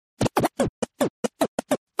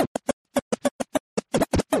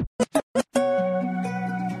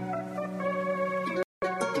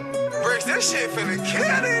That shit finna kill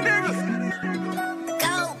these niggas.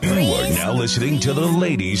 You are now listening to the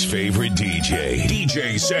ladies' favorite DJ,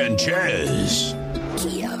 DJ Sanchez.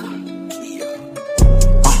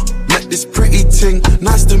 Met this pretty ting,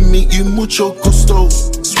 nice to meet you, mucho gusto.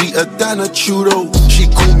 Sweeter than a churro, she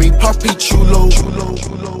call me Papi Chulo.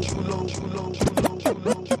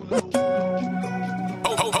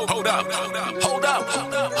 Hold up.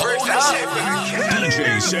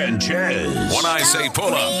 DJ Sanchez. When I say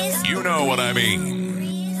pull up, you know what I mean.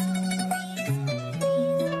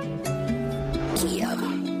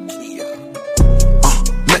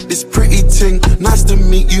 Met this pretty ting, nice to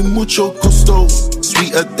meet you, mucho gusto.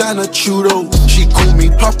 Sweeter than a churro, she call me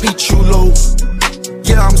Papi Chulo.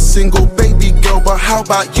 Yeah, I'm single, baby girl, but how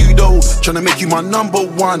about you though? Tryna make you my number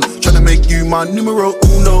one, tryna make you my numero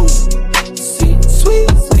uno. Sweet, sweet,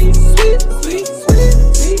 sweet, sweet, sweet, sweet,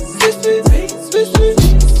 sweet, sweet, sweet, sweet, sweet,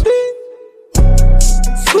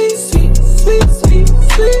 sweet, sweet, sweet,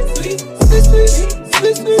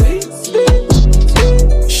 sweet,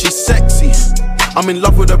 sweet. She's sexy, I'm in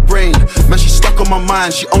love with her brain. Man, she's stuck on my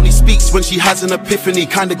mind. She only speaks when she has an epiphany.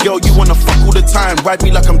 Kinda girl you wanna fuck all the time. Ride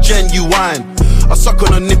me like I'm genuine. I suck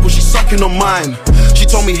on her nipple, she's sucking on mine. She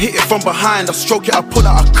told me hit it from behind. I stroke it, I pull it,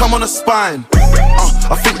 I come on her spine.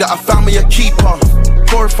 I think that I found me a keeper.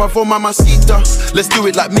 4 or 5 on mamacita. Let's do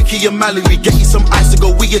it like Mickey and Mallory. Get you some ice to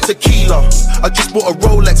go with your tequila. I just bought a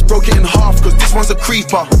Rolex, broke it in half, cause this one's a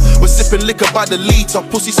creeper. We're sipping liquor by the litre.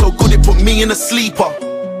 Pussy so good it put me in a sleeper.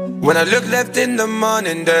 When I look left in the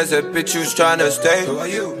morning, there's a bitch who's tryna stay. Who are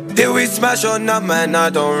you? Did we smash or not, man? I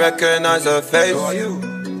don't recognize her face. Who are you?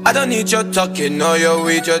 I don't need your talking or your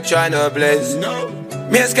weed, you're tryna blaze. No.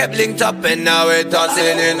 Me and Skep linked up and now we're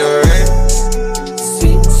dancing in the rain.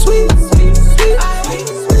 Sweet, sweet, sweet, sweet, sweet,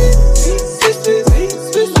 sweet, sweet,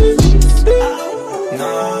 sweet, sweet, sweet,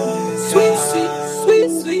 no. Sweet, sweet, sweet,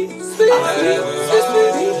 sweet, sweet, sweet,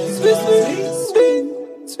 sweet, sweet,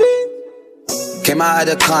 sweet. Came out of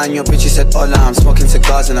the car and your bitch, she said, hola, I'm smoking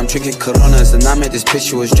cigars and I'm drinking Coronas. And I met this bitch,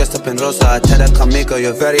 she was dressed up in rosa. I tell her, conmigo,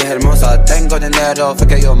 you're very hermosa. Thank God in there, don't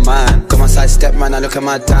forget your man. Got my side step, man, I look at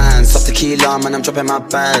my dance. Off tequila, man, I'm dropping my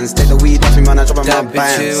bands. Take the weed off me, man, I'm dropping my bands.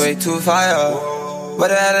 That bitch is way too fire. Where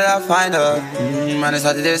the hell did I find her? Man, it's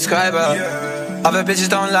hard to describe her. Other bitches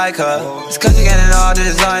don't like her. It's cause you're getting all the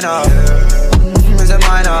designer. It's a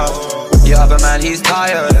minor. Your other man, he's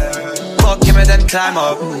tired. Fuck him and then climb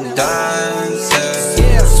up. Dance,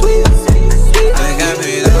 yeah, sweet, sweet. I got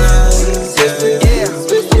me dance, yeah,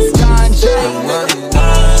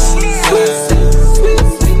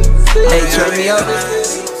 hey, turn me up.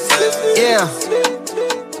 Yeah.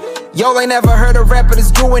 Y'all ain't never heard a rapper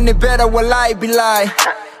that's doing it better. Well, I be lying.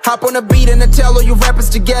 Hop on the beat and I tell all you rappers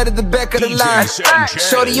to get at the back of the line.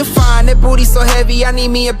 Shorty, you fine, that booty so heavy, I need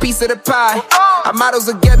me a piece of the pie. I models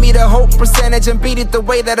will get me the whole percentage and beat it the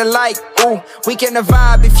way that I like. Ooh, we can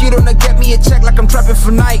vibe if you don't get me a check like I'm trapping for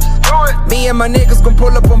Nike. Me and my niggas gon'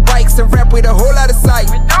 pull up on bikes and rap with a whole lot of sight.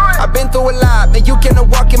 I've been through a lot, man, you cannot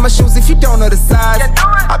walk in my shoes if you don't know the size.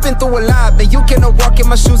 I've been through a lot, man, you cannot walk in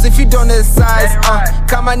my shoes if you don't know the size.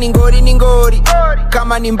 Kama ningori ningori,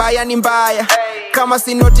 kama nimbaya nimbaya, kama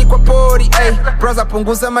sinoti kwa pori, ayy. Brother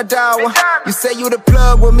punguza madawa. You say you the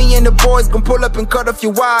plug, well me and the boys gon' pull up and cut off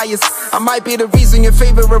your wires. I might be the reason your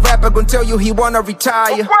favorite rapper gon' tell you he wanna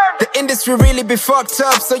retire. The industry really be fucked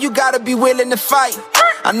up, so you gotta be willing to fight.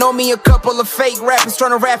 I know me a couple of fake rappers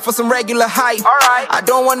tryna rap for some regular hype. I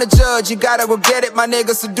don't wanna judge, you gotta go get it, my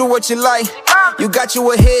nigga, so do what you like. You got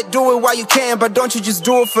you a hit, do it while you can, but don't you just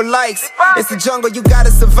do it for likes. It's the jungle, you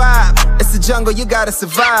gotta survive. It's the jungle, you gotta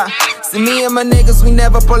survive. See me and my niggas, we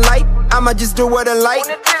never polite. I'ma just do what I like.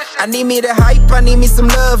 I need me the hype, I need me some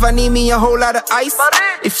love, I need me a whole lot of ice.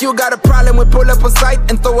 If you got a problem with pull up on site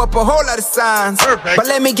and throw up a whole lot of signs. But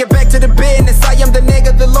let me get back to the business, I am the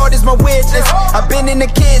nigga, the Lord is my witness. I've been in the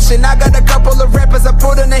kitchen, I got a couple of rappers I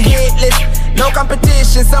put on the hit list. No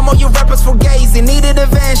competition, some of you rappers fugazi, need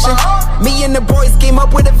intervention. Me and the boys came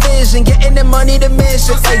up with a vision, getting the money to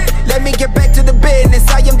mission. Ay, let me get back to the business,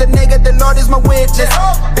 I am the nigga, the Lord is my witness.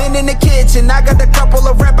 Been in the kitchen, I got a couple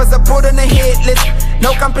of rappers I put on the hit list.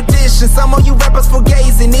 No competition, some of you rappers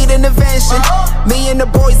fugazi, need intervention. Me and the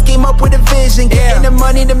boys came up with a vision, getting the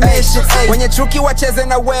money to mission. When you chuki wacheze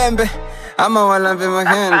na wembe, ama walambe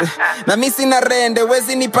magende. Na mi sina rende,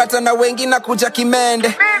 wezi nipata na wengi na kuja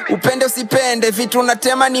kimende. Upende usipende, vitu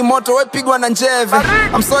natema ni moto, wepigwa na njeve.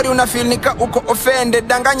 I'm sorry unafeel nika uko offended,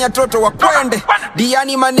 danganya toto wakwende.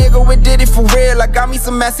 Diani my nigga, we did it for real, I got me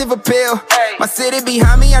some massive appeal. My city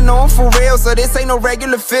behind me, I know I'm for real, so this ain't no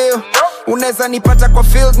regular feel. Uneza nipata kwa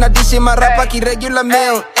field na dishi marapa ki regular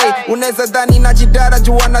meal. Uneza dhani na jidara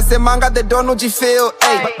juana semanga they don't know feel.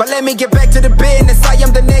 But let me get back to the business. I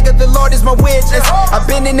am the nigga, the Lord is my witness. I've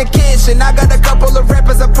been in the kitchen, I got a couple of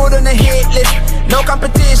rappers I put on the hit list. No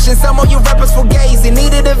competition, some of you rappers fugazi,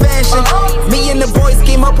 needed invention. Me and the boys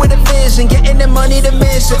came up with a vision, getting the money to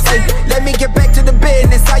mission. Let me get back to the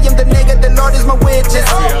business. I am the nigga, the Lord is my witness.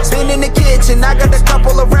 Been in the kitchen, I got a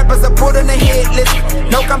couple of rappers I put on the hit list.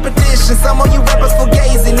 No competition, some of you rappers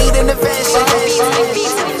fugazi, need an invention.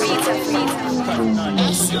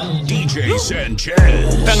 DJ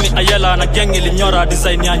Sanchez. Pengi Ayala na gang ilinyora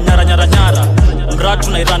design ya nyara nyara nyara. Mratu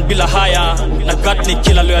na Iran bila haya na gatni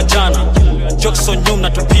kila leo ya jana. Jokes on nyum na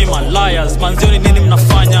tupima liars. Manzioni nini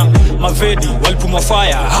mnafanya? Mavedi walipumwa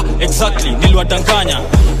fire. Ha, exactly niliwadanganya.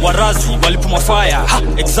 Warazi walipumwa fire. Ha,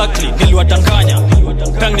 exactly niliwadanganya.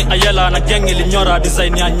 Pengi Ayala na gang ilinyora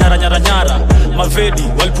design ya nyara nyara nyara. Mavedi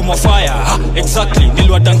walipumwa fire. Ha, exactly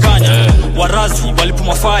niliwadanganya. Warazi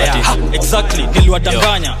walipumwa fire. Ha, exactly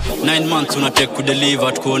niliwadanganya. 9 months unatake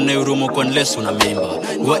kudeliver tukuone urumo kwa unless una mimba.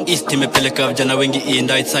 Wa East imepeleka vijana wengi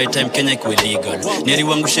inda, it's high time Kenya ikuwe legal. Nieri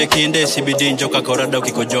wangu sheki inde CBD njoka kaurada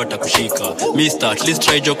ukikojota kushika. Mister, at least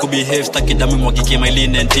try jo kubehave, staki damu mwagike my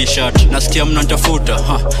linen t-shirt. Nasikia mnanitafuta,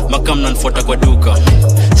 maka mnanifuata kwa duka.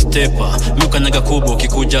 Stepa, mkanyaga kubwa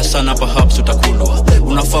ukikuja sana perhaps utakulwa.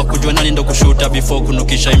 Unafaa kujua nani ndo kushuta before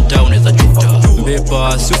kunukisha imta unaweza juta.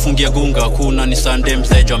 Mbepa, si ufungia gunga, kuna ni Sunday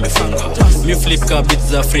mzaejo amefunga. Mi flip ka beats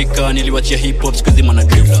za Afrika, niliwachia hip hop skuzi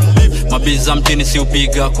manadrilla. Mabiza mtini si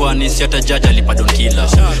upiga, kwani si hata jaja alipa don killer.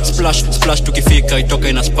 Splash, splash tukifika, itoka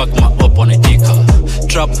ina spark ma-opo naitika.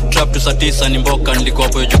 Trap tusatisa ni mboka, nilikuwa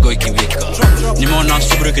po yojogo ikiwika. Nimeona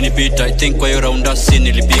Subaru kinipita, I think kwa yo rounda si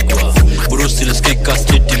nilipigwa. Burusi iliskika,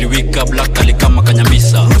 street iliwika, black alikama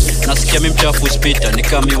kanyamisa. Nasikia mimchafu spita,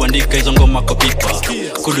 nikami wandika hizo ngoma kwa pipa.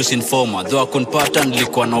 Kudus informer, though akunpata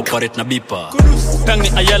nilikuwa na operate na bipa.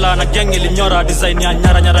 Pengi Ayala na gang ilinyora design ya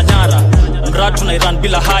nyara nyara nyara. Mratu na Iran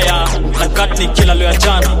bila haya na gatni kila leo ya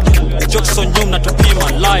jana. Jokes on nyum na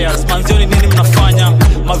tupima liars. Manzioni nini mnafanya?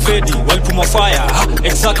 Mavedi walipumwa fire. Ha,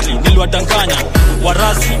 exactly niliwadanganya.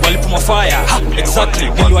 Warazi walipumwa fire. Ha, exactly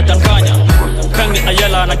niliwadanganya. Pengi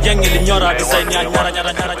Ayala na gang ilinyora design ya nyara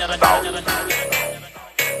nyara nyara nyara nyara.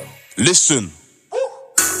 Listen.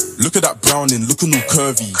 Look at that Browning, looking all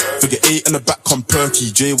curvy. Figure 8 in the back come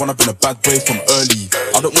perky. J1 I've been a bad boy from early.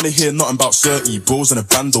 I don't wanna hear nothing about 30. Bros in a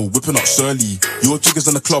bando, whipping up Surly. Your jiggers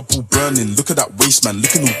in the club all burning. Look at that waist man,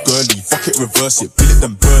 looking all girly. Fuck it, reverse it, bill it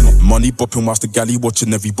then burn it. Money bopping whilst the galley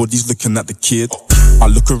watching, everybody's looking at the kid. I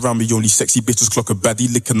look around me, only sexy bitches clock a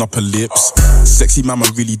baddie licking up her lips. Sexy mama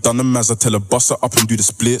really done them as I tell her bust her up and do the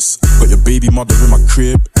splits. Got your baby mother in my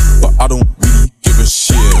crib, but I don't really give a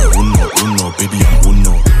shit. Uno, baby I'm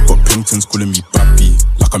Uno. Got Pingtons calling me Pappy,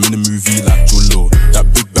 like I'm in a movie like Jullo. That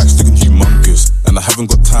big bag's looking humongous, and I haven't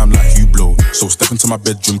got time like Hublot. So step into my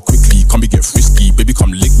bedroom quickly, come be get frisky. Baby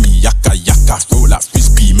come lick me, yaka yaka, throw it like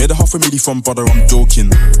frisbee. Made a $500,000 from brother, I'm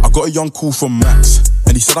joking. I got a young call from Max,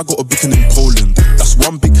 and he said I got a booking in Poland. That's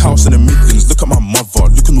one big house in the Midlands, look at my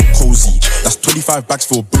mother, looking all cozy. That's 25 bags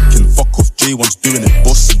for a booking, fuck off, J1's doing it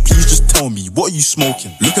bossy. Please just tell me, what are you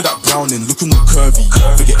smoking? Look at that Browning, looking all curvy.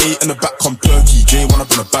 Figure 8 in the back come perky. J1 I've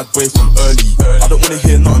been a bad boy from early. I don't wanna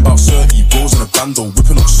hear nothing about 30. Bros in a bando,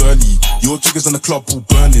 whipping up Surly. Your jiggers in the club all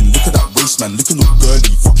burning. Look at that waist man, looking all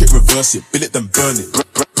girly. Fuck it, reverse it, bill it then burn it.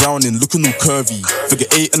 Browning, looking all curvy. Figure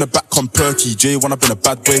 8 in the back come perky. J1 I've been a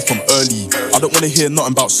bad boy from early. I don't wanna hear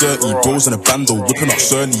nothing about 30. Bros in a bando, whipping up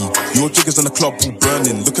Surly. Your jiggers in the club all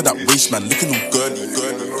burning. Look at that waist man, looking all girly.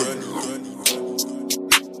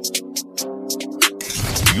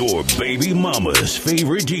 Your baby mama's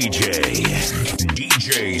favorite DJ,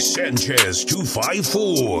 DJ Sanchez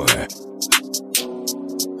 254.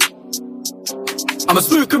 I'm a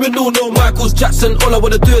smooth criminal, no Michael Jackson. All I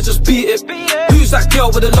wanna do is just beat it. Who's that girl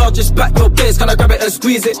with the largest back? Your bass, can I grab it and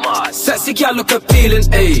squeeze it? Sexy cat look appealing,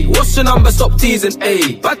 ayy. What's your number? Stop teasing,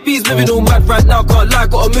 ayy. Bad bees living all mad right now, can't lie,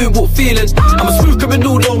 got a moonwalk feeling. I'm a smooth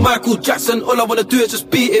criminal, no Michael Jackson. All I wanna do is just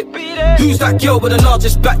beat it. Who's that girl with the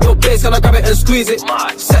largest back? Your bass, can I grab it and squeeze it?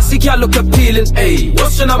 Sexy cat look appealing, ayy.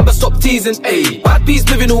 What's your number? Stop teasing, ayy. Bad bees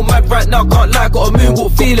living all mad right now, can't lie, got a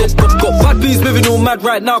moonwalk feeling. Got bad bees living all mad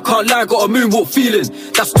right now, can't lie, got a moonwalk feeling.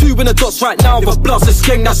 That's 2 in the dots right now, but blast this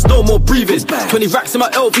gang, that's no more breathing. 20 racks in my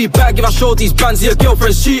LV bag, if I show these bands, your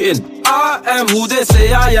girlfriend's cheating. I am who they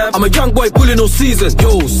say I am. I'm a young boy pulling all season.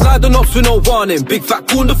 Yo, slide on ups with no warning. Big fat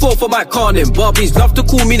coon the 4 for my carning. Barbies love to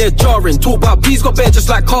call me they're jarring. Talk about bees got bare just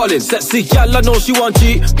like Carlin. Sexy gal, I know she want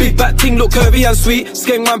G. Big back ting look curvy and sweet.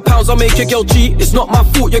 Skeng £1, I'll make your girl cheat. It's not my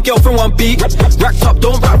fault, your girlfriend want beat. Racked up,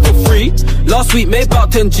 don't rap for free. Last week made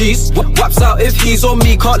about 10 G's. Waps out if he's on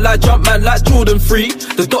me. Can't lie, jump man like Jordan 3.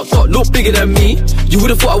 The dot look bigger than me. You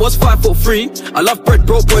would've thought I was 5'3". I love bread,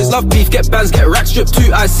 broke boys love beef. Get bands, get rack stripped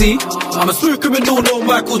too, I see. I'm a smooth criminal, no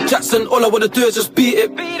Michael Jackson. All I wanna do is just beat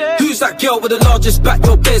it. Who's that girl with the largest back?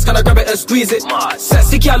 Your base, can I grab it and squeeze it?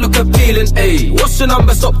 Sexy gal look appealing, ayy. What's your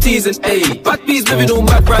number? Stop teasing, ayy. Bad bees living all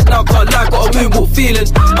mad right now, can't lie, got a moonwalk feeling.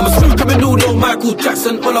 I'm a smooth criminal, no Michael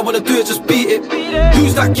Jackson. All I wanna do is just beat it.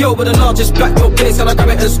 Who's that girl with the largest back? Your base, can I grab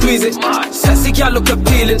it and squeeze it? Sexy gal look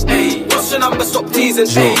appealing, ayy. What's your number? Stop teasing,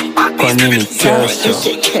 ayy. Bad bees living all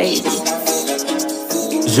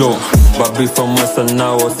Yo, baby from muscle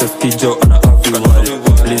now, what's a speed Joe on a African wild.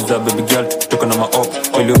 Lisa, baby girl, look on my up.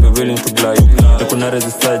 Will you be willing to glide? The Kunare is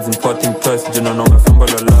the sides importing toys, do not know my fumble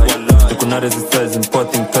or lie. The Kunare is the sides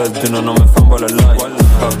importing toys, do not know my fumble or lie.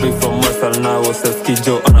 Baby from muscle now, what's a speed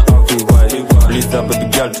Joe on a African wild. Lisa, baby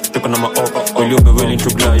girl, look on my up. Will you be willing to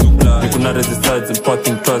glide? The Kunare is the sides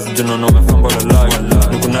importing toys, do not know my fumble or lie.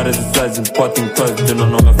 The Kunare is the sides importing toys, do not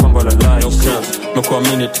know my fumble or lie. Mekuwa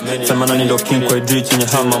minute, semana nilo king kwa idri chenye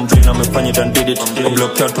hama mbrina mefanya it and did it.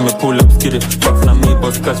 Oblock out to me pull up skid it. Fuck na me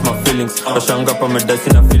boss catch my feelings. Bashanga pa me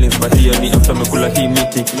dice na feelings. But here ni after mekula hii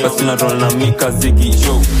miti. Basi na roll na mika ziggy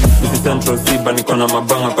show. This is Central Ziba niko na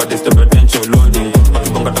mabanga kwa disturbantial loading.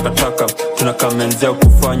 Wakibonga takataka, tunakamenzea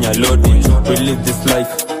kufanya loading. We live this life,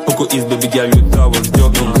 huku is baby girl you thought was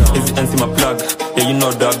joking. Easy NC my plug, yeah you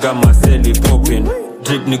know that I got my celly popping.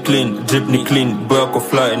 Drip ni clean, boy ako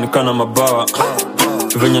fly, nikana mabawa.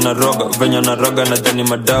 Venya na roga na jani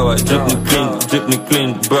madawa. Drip ni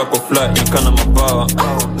clean, boy ako fly, nikana mabawa.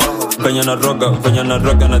 Venya na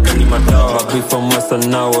roga na jani madawa. Baby from muscle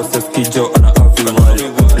now, what's a skijo on a African wild.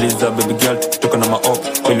 Lisa, baby girl, look on my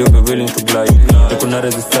up. Will you be willing to glide? The Kunare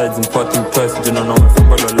is the sides importing toys, do not know my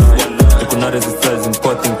fumble or lie. The Kunare is the sides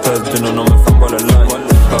importing toys, do not know my fumble or lie.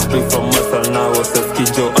 Baby from muscle now, what's a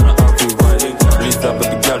skijo on a African wild. Lisa,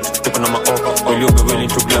 baby girl, look on my up. Will you be willing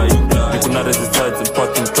to glide? The Kunare is the sides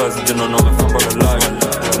importing toys, do not know my fumble or lie.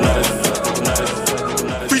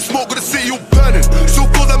 Free smoke with the city all burning. Still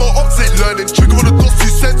feel like my ops ain't learning. Trigger on the dots too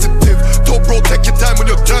sensitive. Top bro, take your time when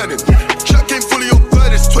you're turning. Track game fully on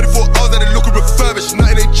furnished. 24 hours and it looking refurbished.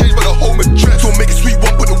 Nothing ain't changed by the home address. Don't make it sweet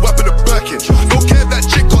one, put the whap in the back in. Don't care if that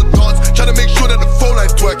chick can't dance. Trying to make sure that the phone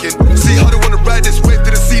line's twerking. See how they wanna ride this wave.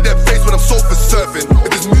 Didn't see their face when I'm sofa surfing.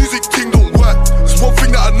 If this music thing don't work, there's one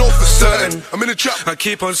thing that I know for certain. I'm in the trap. I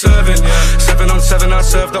keep on serving. 7 on 7, I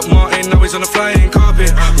served up Martin. Now he's on the flying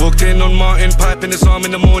carpet. Walked in on Martin, piping his arm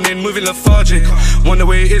in the morning, moving lethargic. Wonder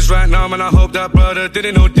where it is right now, man. I hope that brother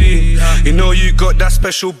didn't OD. You know you got that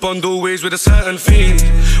special bond always with a certain fiend.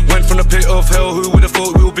 Went from the pit of hell, who would've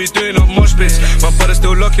thought we'll be doing up mosh pits? My brother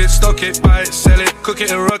still lock it, stock it, buy it, sell it, cook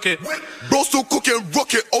it and rock it. Bro still cook it and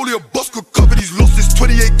rock it. Only a boss could cover these losses.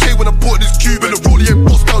 28k when I bought this cube and the rollie ain't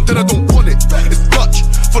boss down, then I don't want it. It's Dutch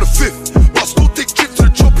for the 5th, but I still take trips to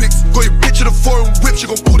the tropics. Got your bitch in a foreign whip, she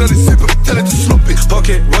gon' pull down his zip and tell her to slop it.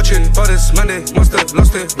 Pocket watching, but it's Monday, must have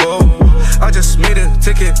lost it. Whoa, I just made a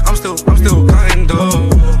ticket, I'm still counting though.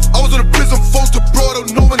 I was on a prison phone to bro, I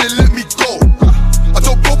don't know when they let me go. I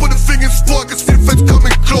told bro put the thing in sport, I can see the feds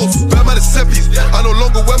coming close. Bam at the seppies, I no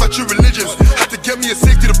longer wear my true religions. Had to get me a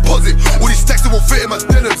safety deposit, all these stacks that won't fit in my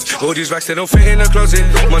denims. All these racks, they don't fit in the closet.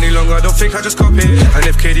 Money long, I don't think I just cop it. And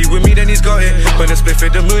if KD with me, then he's got it. When I split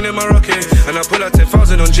fit the moon in my rocket, and I pull out 10,000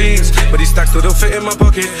 on jeans. But these stacks still don't fit in my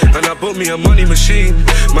pocket. And I bought me a money machine.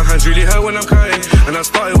 My hands really hurt when I'm crying. And I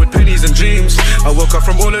started with pennies and dreams. I woke up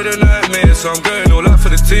from all of the nightmares, so I'm going all out for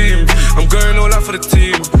the team. I'm going all out for the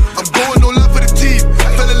team. I'm going all out for the team.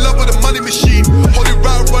 Fell in love with a money machine. Holy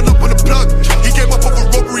round, run up on the plug. He came up off a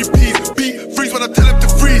robbery piece. Beat, freeze when I tell him to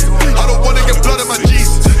freeze. I don't wanna get blood on my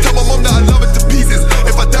jeans. Tell my mom that I love it to pieces.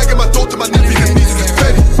 If I die, get my daughter, my nephews and nieces, it's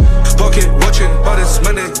petty. Pocket watching, but it's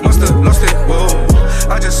Monday, must've lost it. Whoa,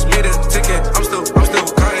 I just made a ticket, I'm still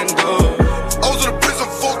counting though. I was on a prison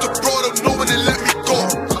phone to bro, I don't know when they let me go.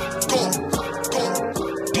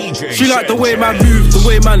 She like the way man move, the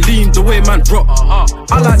way man lean, the way man drop.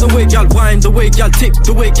 I like the way y'all whine, the way y'all tick,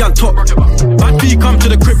 the way y'all talk. Bad B come to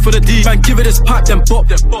the crib for the D, man give it this pipe then pop.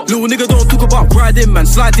 Little nigga don't talk about riding, man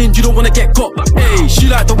slide in, you don't wanna get caught. Hey, she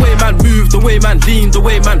like the way man move, the way man lean, the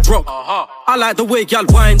way man drop. I like the way gal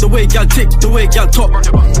whine, the way gal tick, the way gal talk.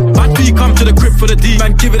 Bad B come to the crib for the D,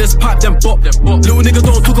 man, give it a pipe, then pop. Little nigga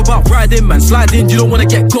don't talk about riding, man, sliding, you don't wanna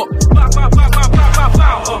get caught.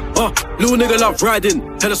 Little nigga love riding,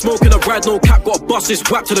 head of smoke in a ride, no cap, got a bust, this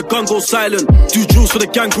whap to the gun go silent. Do jewels for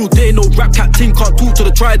the gang crew, they no rap cat team, can't talk to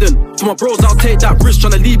the trident. For my bros, I'll take that risk,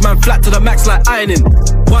 tryna leave man flat to the max like ironing.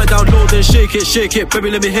 Wind down low, then shake it,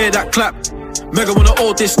 baby, let me hear that clap. Mega wanna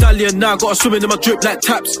hold this stallion now, gotta swim in my drip like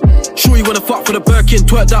taps. Sure you wanna fuck for the Birkin,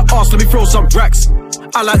 twerk that ass, let me throw some racks.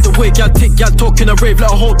 I like the way gal tick, gal talk in a rave,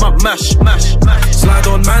 let her hold my mash. Slide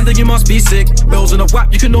on man, then you must be sick. Bells in a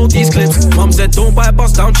whap, you can know these clips. Mum said don't buy a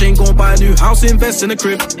bust down chain, go buy a new house, invest in a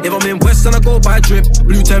crib. If I'm in West and I go buy a drip,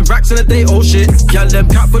 blue 10 racks in a day, oh shit. Gal them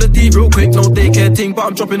cap for the D real quick, no daycare ting, but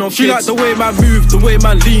I'm dropping off. She like the way man move, the way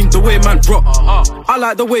man lean, the way man drop. I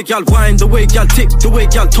like the way gal whine, the way gal tick, the way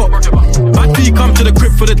gal talk. Bad B come to the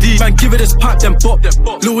crib for the D, man, give it this pipe, then pop.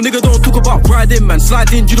 Little nigga don't talk about riding, man,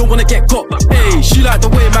 sliding, you don't wanna get caught. Hey, she like the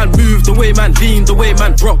way man move, the way man lean, the way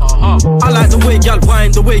man drop. I like the way gal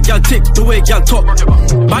whine, the way gal tick, the way gal talk.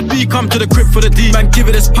 Bad B come to the crib for the D, man, give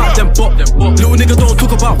it this pipe, then pop. Little nigga don't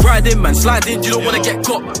talk about riding, man, sliding, you don't wanna get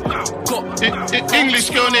caught. English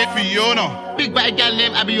girl named Fiona, big bad gal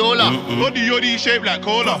named Abiola. Body yoddy shaped like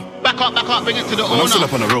cola. Back up, bring it to the owner. I'm still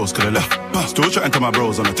up on the roads, could I left. Still chatting to my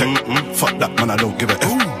bros on the tech. Fuck that, man, I don't give a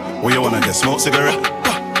F. Where you wanna get smoke cigarette?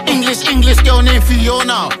 English girl named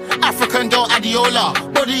Fiona, African girl Adiola.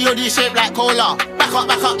 Body yoddy shaped like cola. Back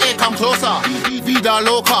up, here come closer. Vida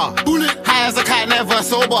loca, high as a kite, never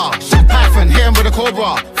sober. Python, hit him with a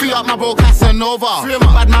cobra. Free up my bro Casanova.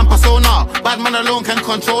 Bad man persona, bad man alone can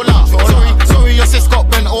control her. Sorry, your sis got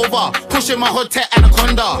bent over. Pushing my hood tech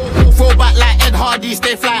anaconda. Throw back like Ed Hardy,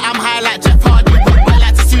 stay fly, I'm high like Jeff Hardy. Back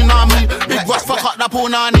like a tsunami, big Ross fuck up the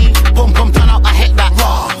punani. Boom, turn up, I hit that.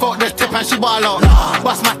 Fuck the tip and she ball out.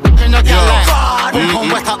 Bust my in the girl like. Boom,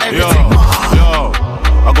 wet up everything. Yo,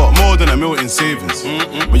 I got more than $1 million in savings,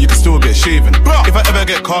 but you can still get shaven. If I ever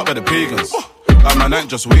get caught by the pagans, like my night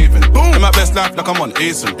just waving. In my best life, like I'm on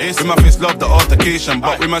Asen. With my face, love the altercation,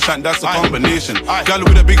 but with my shank, that's a combination. Girl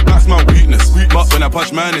with a big back's my weakness, but when I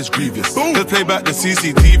punch, man, it's grievous. Just play back the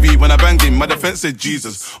CCTV when I banged him. My defense said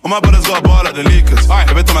Jesus. All my brothers got a ball like the Lakers.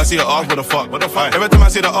 Every time I see her arch, what the fuck? Every time I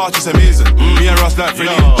see the arch, it's amazing. Me and Ross like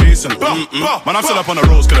Freddie and Jason. Man, I'm still up on the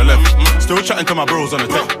roads, could I left. Still chatting to my bros on the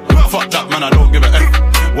tech. Fuck that, man, I don't give a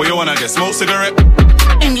F. Where you wanna get smoke cigarette?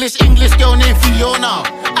 English girl named Fiona,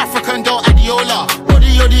 African girl Adiola. Body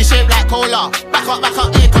yoddy shaped like cola. Back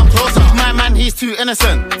up, here come closer. My man, he's too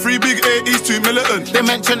innocent. Free big A, he's too militant. They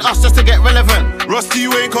mention us just to get relevant. Rusty,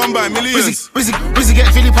 you ain't come by millions. Rizzy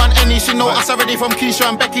get Philip on any. She know us already from Keisha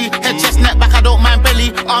and Becky. Head, chest, neck, back, I don't mind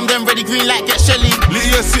belly. Arm them ready, green light, get Shelly.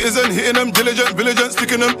 Lydia citizen, hitting them, diligent,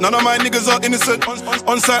 sticking them. None of my niggas are innocent.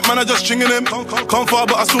 On site, man, I just stringing them. Come far,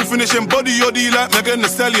 but I still finish him. Body yoddy like Megan Thee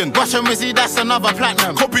Stallion. Rush and Rizzy, that's another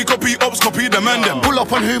platinum. Copy, ops, copy, demand them. Pull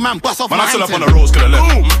up on who, man, bust off man, my I'm still up on the roads, could I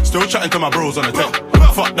left. Still chatting to my bros on the tech.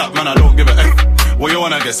 Fuck that, man, I don't give a F. Where you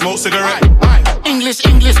wanna get smoke cigarette? English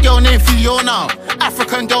girl named Fiona,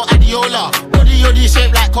 African girl Adiola. Body yoddy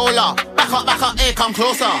shaped like cola. Back up, here come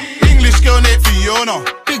closer. English girl named Fiona,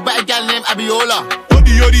 big bad gal named Abiola.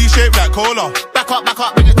 Body yoddy shaped like cola. Back up,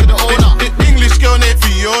 bring it to the owner. English girl named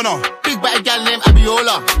Fiona, big bad gal named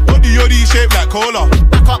Abiola. Body yoddy shaped like cola.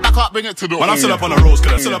 Back up, bring it to the owner. Man, I'm still up on the roads,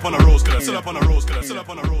 could I? Still up on the roads, could I? Still up on the roads, could I? Still up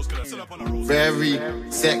on the roads, could I? Still up on the roads.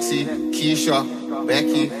 Very sexy, Keisha,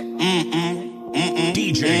 Becky.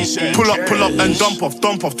 DJ Sanchez. Pull up and dump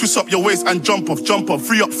off. Twist up your waist and jump off.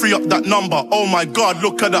 Free up that number. Oh my God,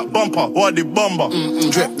 look at that bumper. What the bumper?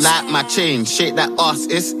 Drip like my chain. Shake that ass,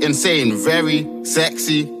 it's insane. Very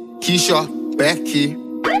sexy, Keisha, Becky.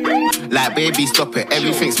 Like baby, stop it.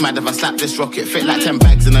 Everything's mad if I slap this rocket. Fit like 10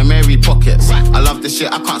 bags in a Mary pockets. I love this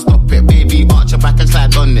shit, I can't stop it. Baby, arch your back and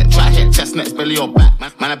slide on it. Try hit chestnuts, belly or back.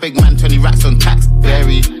 Man, a big man, 20 racks on tax.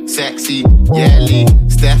 Very sexy, Yelly,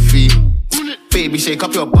 Steffi. Baby, shake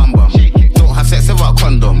up your bum bum. Don't have sex without a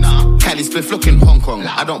condom. Cali spliff looking Hong Kong.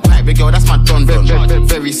 I don't pipe, big girl, that's my don.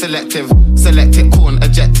 Very selective. Select it, corn,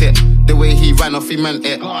 eject it. The way he ran off, he meant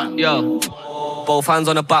it. Yo. Both hands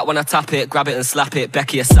on the back when I tap it, grab it and slap it,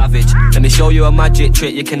 Becky a savage. Let me show you a magic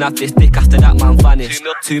trick, you can have this dick after that man vanished.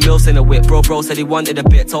 2 mils in a whip, bro said he wanted a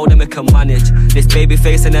bit, told him he can manage. This baby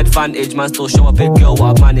face an advantage, man still show a big girl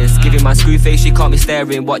what I manage. Giving my screw face, she caught me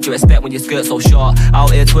staring, what do you expect when your skirt's so short? Out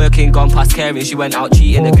here twerking, gone past caring, she went out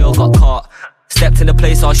cheating, the girl got caught. Stepped in the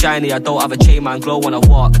place all shiny, I don't have a chain, man, glow when I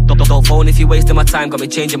walk. Don't phone if you wasting my time, got me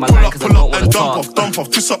changing my line, cause I don't wanna talk. Dump off,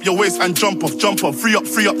 twist up your waist and jump off. Free up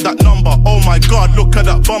that number. Oh my god, look at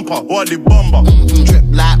that bumper, what the bomber. Drip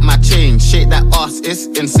like my chain, shake that ass, it's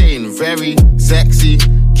insane. Very sexy,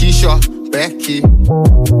 Keisha, Becky.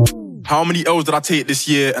 How many L's did I take this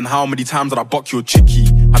year, and how many times did I buck your chickie?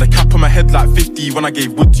 Had a cap on my head like 50 when I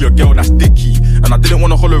gave wood to your girl, that's Dicky. And I didn't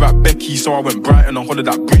wanna holler at Becky, so I went Brighton and hollered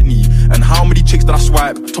at Britney. And how many chicks did I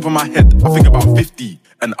swipe? Top of my head, I think about 50.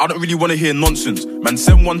 And I don't really wanna hear nonsense. Man,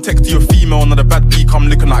 send one text to your female, another bad B come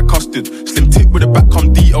licking like custard. Slim tick with a back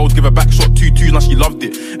come details, give a back shot 2-2, now she loved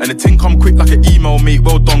it. And the ting come quick like an email, mate,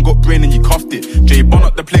 well done, got brain and you cuffed it. Jay Bun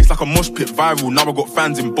up the place like a mosh pit, viral, now I got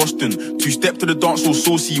fans in Boston. 2-step to the dance all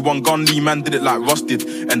saucy, one gun Lee, man did it like rusted.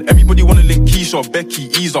 And everybody wanna link Keisha, Becky,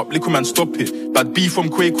 ease up, liquor man stop it. Bad B from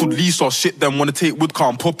Quay called Lisa, shit them wanna take wood car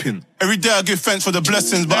and pop in. Every day I give thanks for the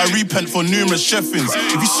blessings, but I repent for numerous cheffings.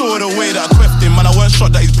 If you saw the way that I queffed him, man, I weren't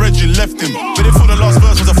shot that his brethren left him. But if for the last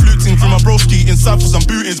verse was a fluting from my broski in South for some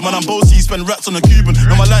bootings, man, I'm bossy, spend rats on a Cuban.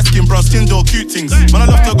 Now my light skin, brown skin, door cute things. Man, I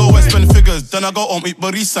love to go west, spend figures. Then I go on eat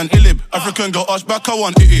Baris and Ilib. African girl, Ash back, I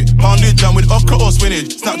want it. Pounded jam with okra or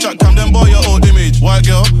spinach. Snapchat cam, then boy, your old image. White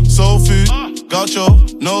girl, soul food, gaucho,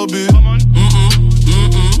 no boo.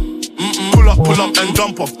 Pull up and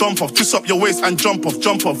jump off, twist up your waist and jump off,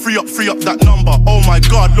 free up that number. Oh my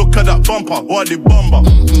god, look at that bumper, what the bomber.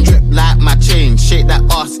 Drip like my chain, shake that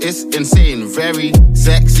ass, it's insane. Very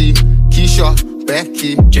sexy, Keisha,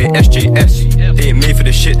 Becky. JS, they ain't made for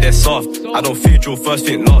the shit, they're soft. I don't feel drill, first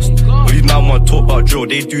think lost. All these man want talk about drill,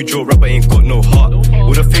 they do drill, rapper ain't got no heart.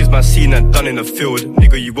 All the things man seen and done in the field,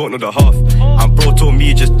 nigga, you won't know the half. And bro told me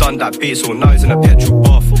he just done that bait, so now he's in a petrol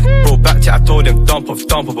bath. Bro backed it, I told him dump off.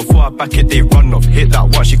 Before I back it, they run off. Hit that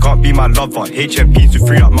one, she can't be my lover. HMPs to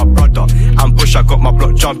free up my brother. Ambush, I got my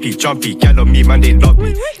block jumpy. Gal on me, man, they love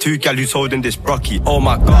me. 2 gal who's holding this brocky. Oh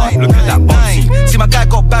my god, look at that bumpy. See my guy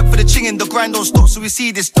got back for the ching and the grind don't stop, so we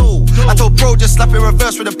see this dough. I told bro just slap in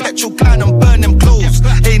reverse with a petrol can and burn them clothes.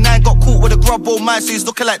 A9 got caught with a grub old man, so he's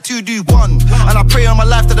looking like 2-1. And I pray on my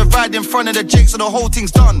life that the ride in front of the Jake, so the whole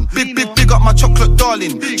thing's done. Big up my chocolate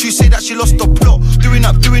darling. She say that she lost the plot. Doing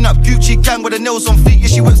up Gucci gang with the nails on feet, yeah,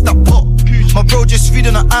 she whips that pop. My bro just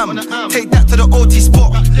feeding her am. Take that to the OT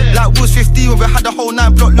spot. Like was 50 when we had the whole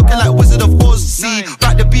 9 block looking like Wizard of Oz. See,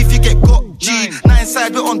 back the beef you get got G. 9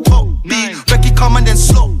 side we're on top B. Becky come and then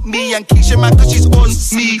slop me and Keisha man cause she's on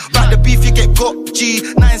me. Back the beef you get got G.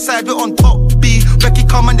 9 side we're on top B. Becky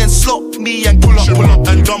come and then slop me and pull up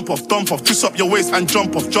and jump off, twist up your waist and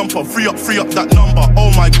jump off, free up that number.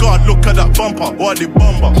 Oh my god, look at that bumper, what the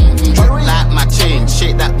bomber. Drip like my chain,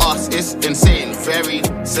 shake that ass, it's insane. Very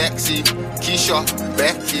sexy, Keisha,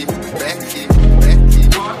 Becky.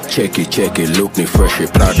 Check it, look ni fresh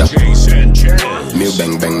Prada. Mew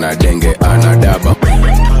bang na dengue anadaba.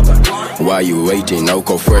 Why you waiting, now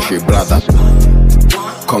go fresh brother.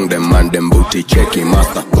 Kong them man them booty, check it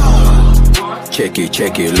master. Check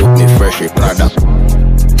it, look ni fresh Prada.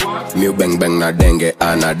 Mew bang na dengue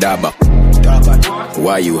anadaba.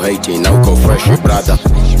 Why you hating, now go fresh brother.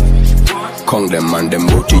 Kong them man them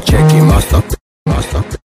booty, check it master.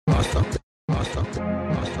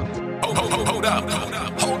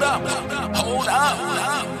 Hold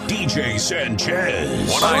up. DJ Sanchez.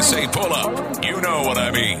 When I say pull up, you know what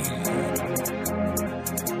I mean.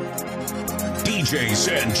 DJ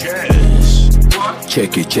Sanchez.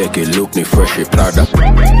 Check it, look ni fresh Prada.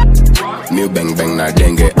 Mew bang na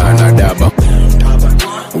dengue anadaba.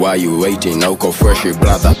 Why you waiting, now go fresh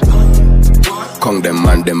brother. Kong them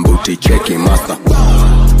man them booty, check it master.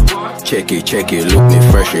 Check it, look ni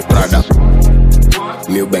fresh Prada.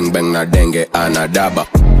 Mew bang na dengue anadaba.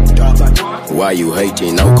 Why you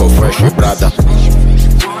hating, now go fresh brother.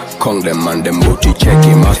 Kong them man them booty, check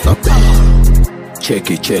it master. Check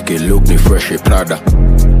it, look ni fresh Prada.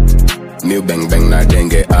 Mew bang na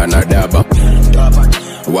dengue anadaba.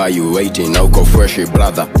 Why you waiting, now go fresh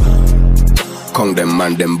brother. Kong them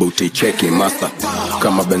man them booty, check it master.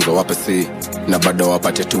 Kama benzo wapesi na bado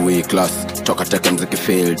wapate 2 class. Toka teke mziki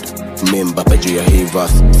field mimba peju ya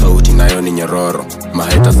hivas. Sauti nayo ni nyororo,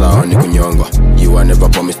 maheta zao ni kunyongwa. You are never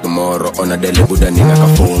promised tomorrow. Ona deli buda nina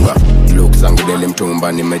kafunga. Look zangu deli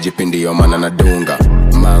mtumba, nimejipindi yo mana nadunga.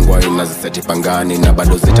 Mangwa inaziseti pangani na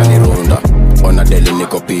bado zitanirunda. Ona deli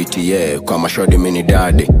niko PTA, kwa mashodi mini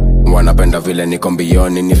daddy. Wanapenda vile niko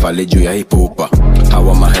mbioni, nifali juu ya hipupa.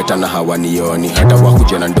 Hawa maheta na hawa nioni, hata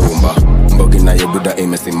wakuje na ndumba. Mbogi na yebuda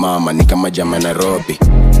imesimama, ni kama jama Nairobi.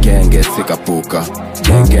 Genge sikapuka,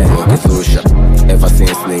 genge wakizusha. Ever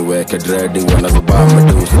since niweke dreadi, wanazuba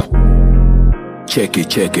medusa. Check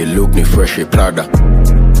it, look ni fresh Prada.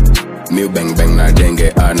 Mew bang bang na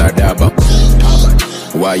denge anadaba.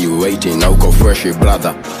 Why you waiting? Now go fresh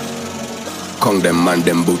brother. Kong them man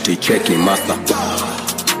them booty checky master.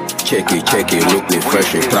 Checky look me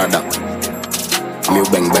fresh Prada. Mew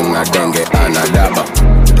bang bang na denge anadaba.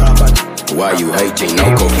 Why you hating?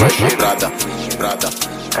 Now go fresh brother.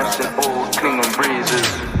 That's an old king of breezes.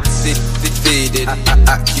 Faded,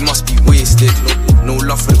 act you must be wasted. No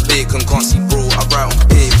love for the bacon, can't see bro, I write on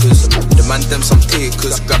papers. The man them some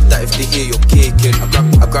takers, grab that if they hear you're caking.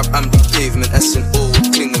 I grab empty pavement, S&O,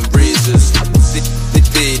 cling and razors.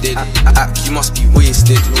 Faded, act you must be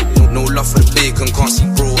wasted. No love for the bacon, can't see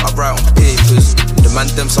bro, I write on papers. The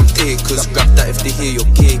man them some takers, grab that if they hear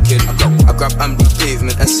you're caking. I grab empty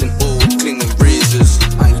pavement, S&O, cling and razors.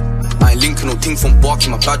 I ain't linking no ting from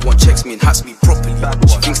barking. My bad one checks me and hats me properly.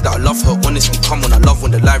 She thinks that I love her, honestly. Come on, I love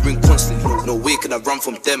when the line ring constantly. No way can I run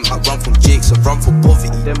from them. I run from Jakes, I run from poverty.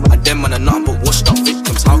 And them man are nothing but washed up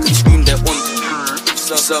victims. How can you scream their on?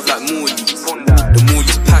 Serve like Morley. The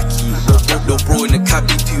Morley's packy. Little bro in the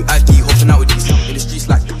cabbie, too aggy. Hopping out with these in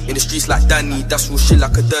the streets like Danny. That's real shit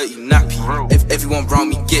like a dirty nappy. Everyone round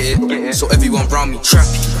me get it, so everyone round me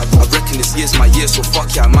trappy. I reckon this year's my year, so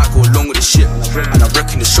fuck yeah, I might go along with the shit. And I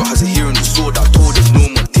reckon the shot has a hearing the sword. I told him no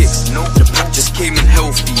more tips. The pack just came in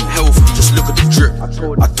healthy. Just look at the drip.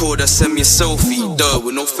 I told her send me a selfie,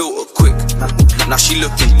 with no filter, quick. Now she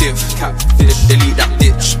looking diff. Delete that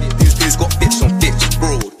bitch. Who's got bits on bitch,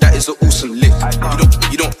 bro? That is an awesome lick.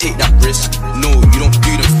 You don't take that risk. No, you don't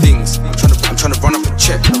do them things. I'm trying to run up a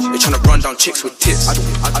check. They're trying to run down chicks with tits.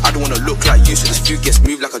 I don't wanna look like you, so this few gets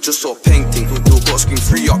moved like I just saw a painting. Still got scream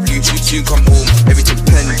free up, you soon come home, everything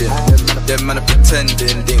pending. Them man are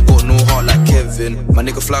pretending, they ain't got no heart like Kevin. My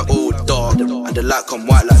nigga fly all dark, and the light come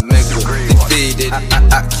white like Megan. Faded,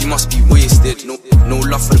 act you must be wasted. No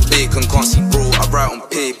love for the bacon, can't see bro, I write on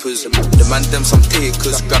papers. The man them some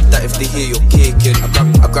takers, grab that if they hear you're caking.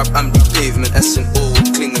 I grab empty pavement, S&O,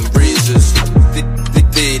 cling and razors.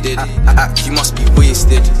 Faded, act you must be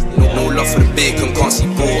wasted. No love for the bacon, can't see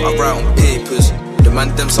bro, I write on papers. The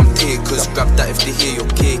man them some takers, grab that if they hear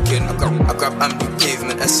you're caking. I grab empty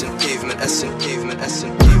pavement, pavement.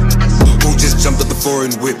 Who just jumped at the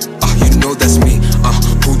foreign whip? You know that's me.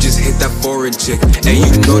 Who just hit that foreign chick? Hey,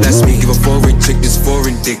 you know that's me. Give a foreign chick this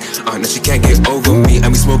foreign dick. Now she can't get over me.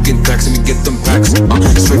 And we smoking tracks and we get them packs.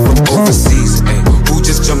 Straight from overseas. Hey, who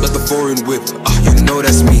just jumped at the foreign whip? You know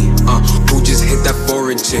that's me. Who just hit that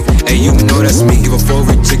foreign chick? Hey, you know that's me. Give a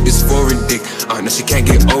foreign chick this foreign dick. Now she can't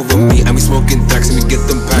get over me. And we smoking tracks and we get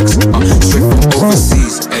them packs. Straight from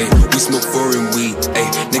overseas. Hey, we smoke foreign weed. Hey,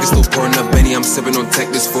 niggas still pouring up Benny. I'm sipping on tech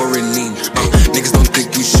this foreign lean. Niggas don't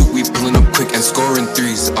think you shoot. We pulling up quick and scoring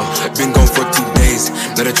threes. Been gone for 2 days.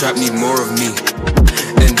 Now the trap need more of me.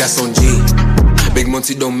 And that's on G. Big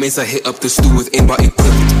Monty don't mace. I hit up the stew with aimbot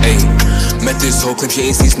equipped. Ayy, met this whole clip. She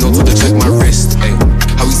ain't seen no, told her check my wrist. Ayy,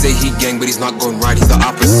 how he say he gang, but he's not going right. He's the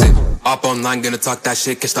opposite. Op online, gonna talk that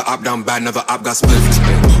shit. Catch the op down bad, another op got split.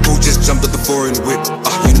 Who just jumped at the foreign whip?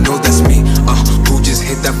 You know that's me. Who just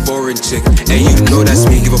hit that foreign chick? Hey, you know that's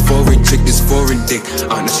me. Give a foreign chick this foreign dick.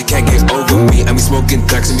 Now she can't get over me. And we smoking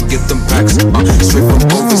tracks and we get them packs. Straight from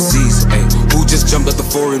overseas. Hey, who just jumped at the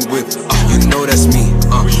foreign whip? You know that's me.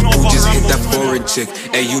 Who just hit that foreign chick?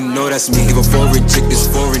 Hey, you know that's me. Give a foreign chick this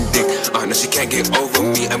foreign dick. Now she can't get over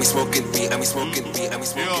me. And we smoking weed. And we smoking weed. And we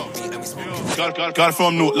smoking weed. Got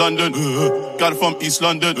from North London, got from East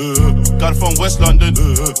London, got from West London,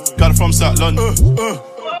 got from South London.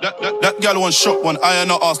 That gal one shot, one eye on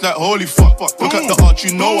her ass like holy fuck. Look at the arch,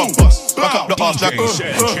 you know I'm bust. Back up the ass like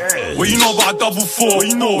What you know about a double four?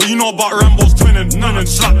 What you know about Rambo's twinning?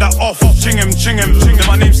 Slap that off, ching him. Then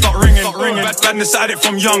my name start ringing. Badness at it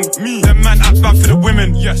from young. Me, them man act bad for the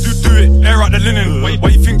women. Yes, do it, air out the linen. Why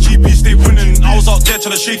you think GB stay winning? I was out there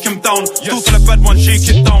trying to shake him down. Still for the bad one, shake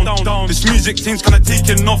it down. This music thing's kinda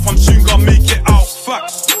taking off. I'm soon gonna make it out.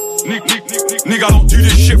 Facts. Nigga, I don't do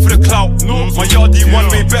this shit for the clout. No. My yardie one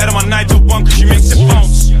way better than my Nigel one, cause she makes it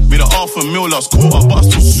bounce. Made a $500,000 last quarter, but I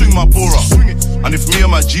still swing my bora. And if me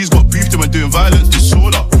and my G's got beef, then we're doing violence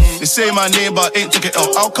disorder. They say my name, but I ain't took it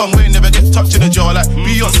out. How come we never get touched in the jaw? Like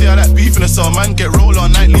Beyonce, I like beef in the cell. Man, get roll all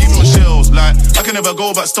night, leave on shells. Like, I can never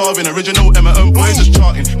go back starving. Original M&M boys is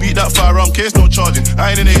charting. Beat that firearm case, no charging.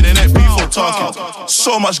 I ain't in the internet, beef or talking.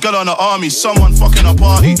 So much girl on the army, someone fucking a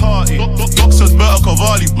party. Boxers, better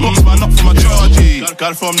Cavalli. Box man up from a chargy.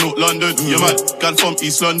 Gal from North London, yeah man. Gal from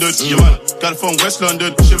East London, yeah man. Gal from West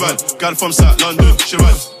London, she man. Gal from South London, she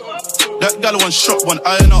man. That gal one shot, one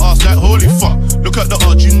eye on her ass like holy fuck. Look at the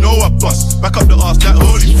arch, you know I bust. Back up the ass like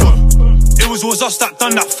holy fuck. It was us that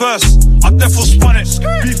done that first. I therefore spun it.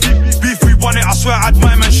 Beef, we won it. I swear I had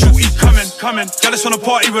my man shoot, he coming. coming. Girl, it's on a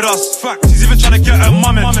party with us. Fact, he's even trying to get her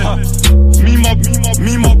mum in. Me,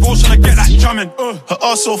 my bro, trying to get that jamming. Her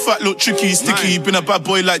ass so fat, look tricky, sticky. Been a bad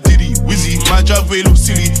boy like Diddy, Wizzy. My driveway look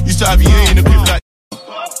silly. Used to have in the crib like.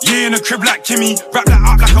 Yeah, in the crib like Kimmy. Wrap that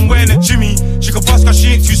up like I'm wearing a Jimmy. She can pass cause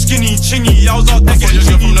she ain't too skinny, chingy. I was out there getting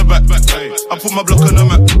jiggy. From the back. I put my block on the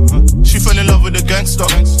map. She fell in love with the gangster.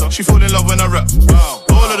 She fall in love when I rap.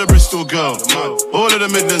 All of the Bristol girls, all of the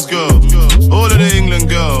Midlands girls, all of the England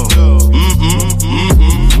girls.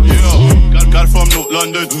 Yeah. Girl from North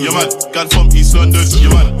London, you man. Girl from East London, you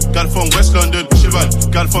man. Girl from West London, she man.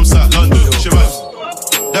 Girl from South London, she man.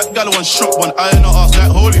 That gal one shot, one eye in her ass,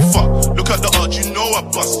 like holy fuck. Look at the arch, you know I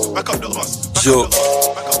bust. Back up the bus. Yo.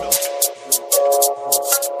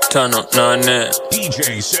 Tano nane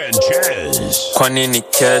DJ Sanchez. Kwa nini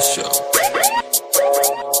kesho?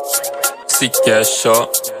 Si kesho.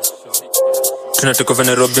 Tunatoka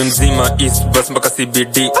Nairobi mzima East bus mpaka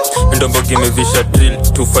CBD. Ndombogi imevisha drill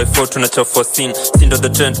 254 tunachafua scene. Sindo the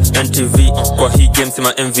trend NTV. Kwa hii game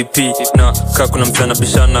sima MVP. Na kaa kuna msana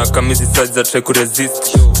bishana kamizi size za try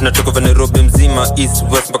kuresist. Tunatoka Nairobi mzima East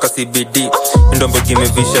bus mpaka CBD. Ndombogi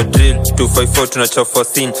imevisha drill 254 tunachafua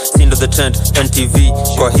scene. Sindo the trend NTV.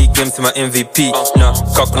 Kwa hii game sima MVP. Na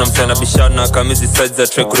kaa kuna msana bishana kamizi size za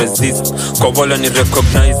try kuresist. Kwa wala ni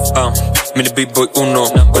recognize mini big boy uno.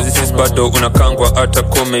 Kwa this bado unakangwa ata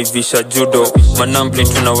kumeivisha judo. Manambli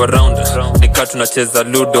tuna waround nika tunacheza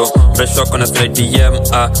ludo. Fresh wako na slide DM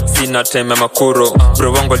sina time ya makuro.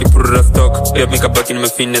 Bro wangu alipurura stock pia mikabaki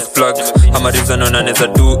nimefines plug. Amariza naonaneza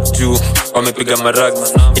du juu wamepiga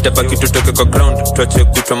marags. Itabaki tutoke kwa ground tuache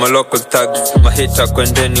kutwa maloko tags. Mahita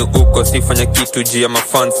kwendeni uko sifanya kitu juu ya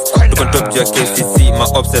mafans. Tuko top juu ya KCC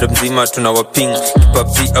maopsere mzima tunawaping.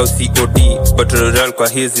 PUBG au COD Battle Royale kwa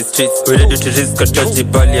hizi streets. We ready to risk ataji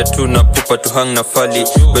bali ya tuna pupa tuhang na fali.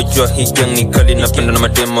 Wejua hii gang ni kali napenda na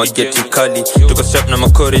mademo geti kali. Tuko strap na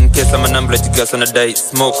makori in case ama nambli wajigasa na die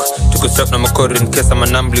smoke. Tuko strap na makori in case ama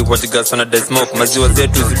nambli wajigasa na die smoke. Maziwa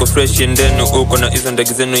zetu ziko fresh ndenu uko na hizo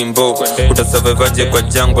ndege zenu imbo. Utasurvivaje kwa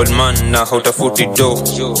jungle man na hautafuti do.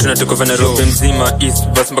 Tunatoka Nairobi mzima East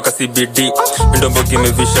bus mpaka CBD. Ndombogi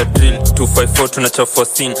imevisha drill 254 tunachafua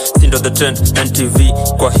scene. Sindo the trend NTV.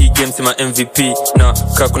 Kwa hii game sima MVP. Na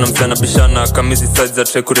kaa kuna msana bishana kamizi size za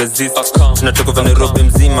try kuresist. Tunatoka Nairobi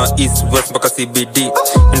mzima East West mpaka CBD.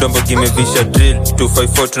 Ndombogi imevisha drill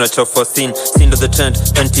 254 tunachafua scene. Sindo the trend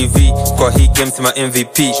NTV. Kwa hii game sima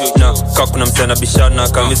MVP. Na kaa kuna msana bishana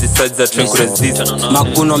kamizi size za try kuresist.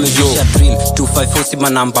 Maguno amevisha drill 254 sima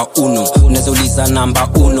namba uno. Unaweza uliza namba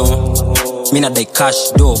uno. Mina dai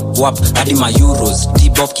cash do wap hadi ma euros.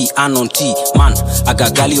 D-Bob ki anon T man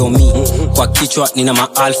agagali on me. Kwa kichwa nina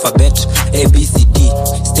ma alphabet ABCD.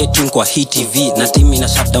 Stay tuned kwa hii TV na team ina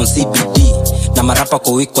shut down CBD. Na marapa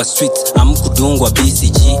kwa week kwa streets amkudungwa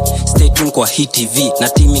BCG. Stay tuned kwa hii TV na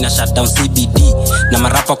team ina shut down CBD. Na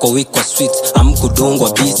marapa kwa week kwa streets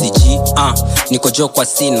amkudungwa BCG. Niko jo kwa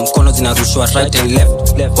scene mkono zinarushwa right and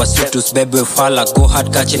left. Kwa streets bebe ufala go hard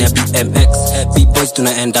catching ya BMX. B-boys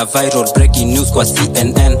tunaenda viral breaking news kwa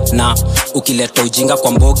CNN. Na ukileta ujinga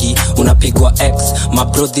kwa mbogi unapigwa X. My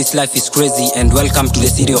bro this life is crazy and welcome to the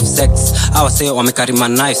city of sex. Awase wamekarima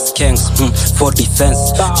knives gangs for defense.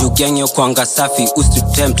 Juu gang yo kwanga safi used to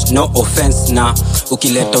tempt no offense. Na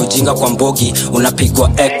ukileta ujinga kwa mbogi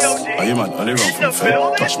unapigwa X. Are you man, only run from Fed?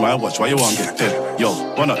 Touch my watch, why you want get dead? Yo,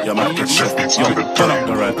 run up, your man get chef. Yo, turn up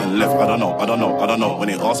the right and left. I don't know. When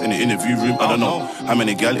they ask in the interview room, I don't know. How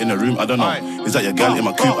many gal in the room, I don't know. Is that your gal in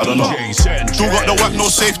my coupe, I don't know. Two got the whack, no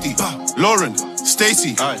safety. Lauren,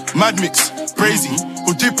 Stacy, Mad Mix, Crazy,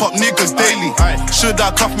 who dip up niggas daily. Should I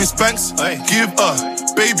cuff Miss Banks? Give her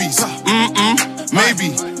babies.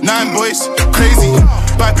 Maybe 9 boys, crazy.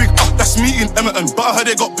 Buy big up, that's me in Emerton. But I heard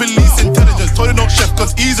they got police intelligence. Told they don't chef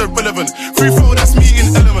cause he's irrelevant. Free throw, that's me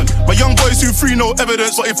in Element. My young boys who free no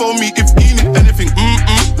evidence. What if on me if he need anything?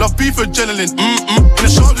 Love beef adrenaline. In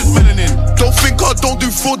the shoulders melanin. Don't think I don't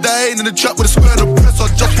do fraud, that I ain't in the trap with a square and press.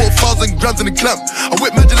 I just 4,000 grams in the clamp. I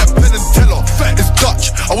whip magic like Penn and Teller. It's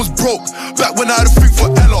Dutch, I was broke. Back when I had a freak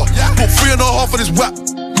for Ella. Put 3.5 on his whack.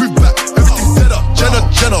 Move back, everything's better.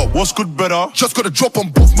 Jenna, what's good better? Just got a drop on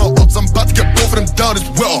both my ups. I'm about to get both of them down, it's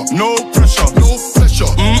wetter. No pressure.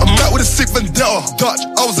 I'm back with a sick vendetta. Dutch,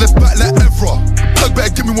 I was left back like Evra. Plug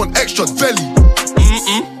better give me one extra belly.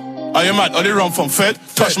 Are you mad? Only run from Fed?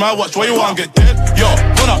 Touch my watch, why you want get dead? Yo,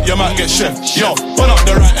 run up, you might get chef. Yo, run up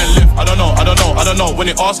the right and left. I don't know. When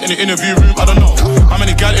they ask in the interview room, I don't know. How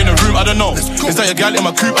many gal in the room, I don't know. Is that your gal in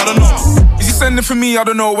my coupe, I don't know. Is he sending for me, I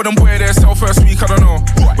don't know. When them boy there sell first week, I don't know.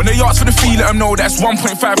 When they ask for the fee, let them know that's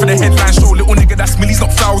 1.5 for the headline show. Little nigga, that's millies, not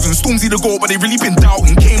thousands. Stormzy the goal, but they really been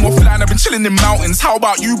doubting. Came offline, I've been chilling in mountains. How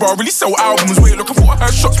about you, bro? Really sell albums. Wait, look, I thought I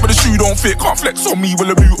heard shots, but the shoe don't fit. Can't flex on me with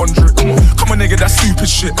a boot on drip. Come on, nigga, that's stupid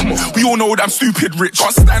shit. We all know that I'm stupid rich.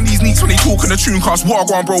 Can't stand these neeks when they talk in the tune cast.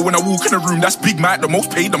 Wagwan, bro, when I walk in the room, that's Big Mac, the most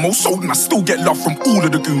paid, the most sold, and I still get love from all of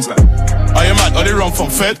the goons, like. Are you mad? Are they run from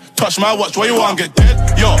Fed? Touch my watch, where you want get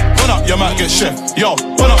dead? Yo, run up, you might get chef. Yo,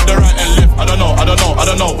 run up the right and left. I don't know.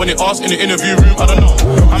 When they ask in the interview room, I don't know.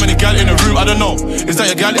 How many gal in the room, I don't know. Is that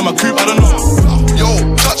your gal in my coupe, I don't know. Yo,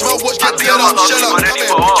 touch my watch, get dead up, shell up.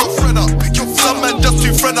 Come here, pick your friend up. Some man just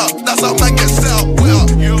too friend up. That's how man get set up. Wait up.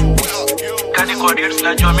 Kani Cordials,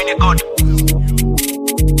 najua mini God.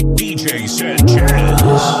 DJ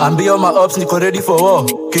Sanchez. Ambio my ups niko ready for war.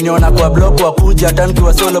 Kinyona kwa block wa kuja hata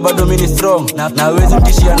nikiwa solo bado mini strong. Na wezi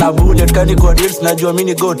tishia na bullet kani kwa deals najua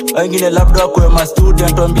mini goat. Wengine labda kwa ma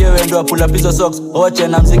student tuambie wewe ndio pull up hizo socks. Oche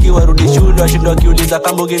na mziki warudi shule washindwa kiuliza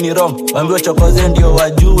kama gini wrong. Waambie chokoze ndio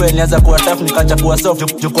wajue nianza kuwa tough nikacha kuwa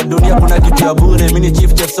soft. Juko dunia kuna kitu ya bure mini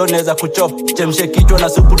chief chef so naweza kuchop. Chemshe kichwa na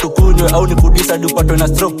supu tukunywe au nikudisa dupato na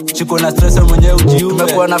stroke. Chiko na stress mwenyewe ujiume.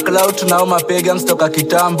 Tumekuwa na clout na mapega mstoka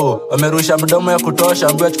kitambo. Wamerusha mdomo ya kutosha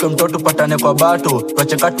ambia chukue mtoto patane kwa bato.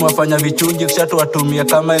 Wacheka tumefanya vichungi kisha tuwatumie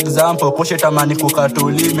kama example. Kushe tamani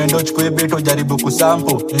kukatulime ndo chukue beto jaribu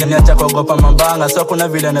kusampo. Niacha kuogopa mambanga so kuna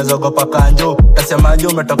vile naweza ogopa kanjo. Tasemaje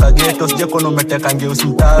umetoka ghetto sije kuna umeteka ngeusi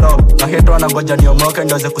mtaro. Na heto wanangoja niomoke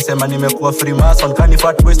ndio kusema nimekuwa free mason. Kani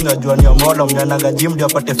fat boys najua niomolo mnyanaga gym ndio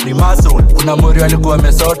apate free mason. Kuna muri alikuwa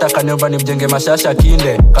amesota kaniomba nimjenge mashasha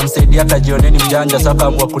kinde. Kamsaidia kajioneni mjanja saka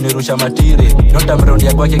amua kunirusha matire. Nota mrondi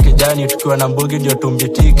ya kwake kijani tukiwa na mbugi ndio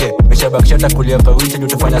tumbitike. Meshabakisha takulia pa winter ndio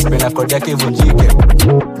tufanya spena code yake ivunjike.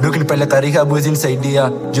 Duki nipeleka rehab wezi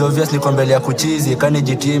nisaidia. Jovius niko mbele ya kuchizi kani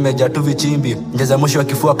GT imeja tu vichimbi. Njeza mwisho wa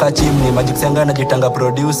kifua kachimni Magic Senga anajitanga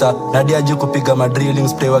producer. Nadia juu kupiga madrilling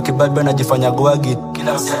spray wa kibabe anajifanya gwagi.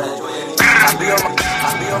 Kila msana jua yeye.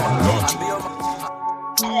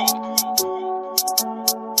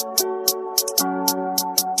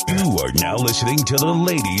 You are now listening to the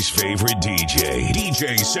ladies' favorite DJ,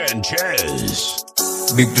 DJ Sanchez.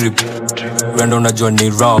 Big drip, wendo unajua ni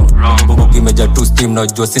wrong. Bubuki imeja tu steam na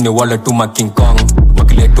ujua sini wale tu ma King Kong.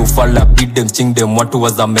 Wakile tu fala beat them ching them watu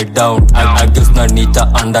wazame down. I guess na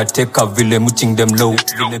nita undertaker vile muching them low.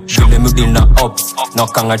 Vile mudi na ops na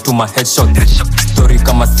wakanga tu ma headshot. Story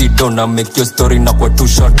kama sit down na make your story na kwa too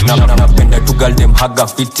short. Na penda tu girl them haga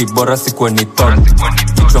fiti bora sikuwa ni thought.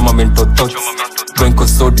 Trauma mental thoughts Wenko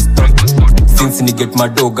so distorted. Since ni get my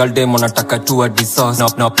dog all them wanataka tu a disource.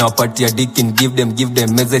 Na wapatia dick give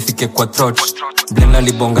them meze fike kwa throat. Blena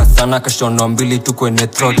libonga sana kashono mbili tu kwenye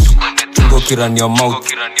throat. Tungo kirani your mouth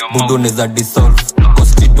budo neza dissolve.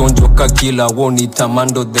 Kosti tonjoka kila woni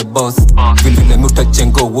tamando the boss. Vile muta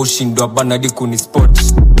chengo woshindwa banadi kuni spot.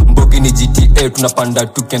 Mbogi ni GTA tunapanda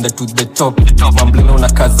tukenda to the top. Mamblena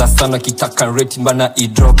unakaza sana kitaka rating bana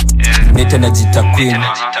e-drop. Nete na jita queen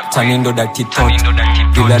tanindo dati thought.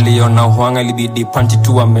 Vila liona huanga libidi panti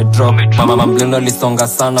tu wamedrop. Mama mblena lisonga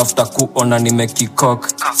sana after kuona nimekikok.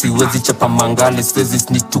 Siwezi chapa mangale siwezi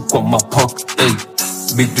snitch tu kwa mapok. Hey.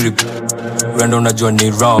 Big drip, wendo unajua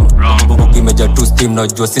ni wrong. Bubuki imeja tu steam na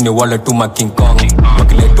ujua sini wale tu ma King Kong.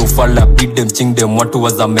 Wakile tu fala beat them ching them watu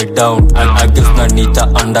wazame down. I guess na nita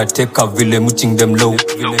undertaker vile muching them low.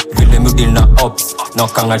 Vile mudi na ops na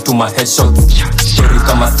wakanga tu ma headshots. Story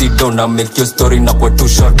kama sit down na make your story na kwa too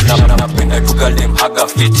short. Na penda tu girl them haga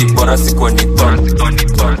fiti bora sikuwa ni thought.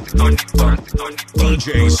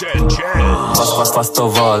 DJ Sanchez. First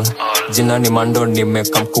of all, jina ni Mando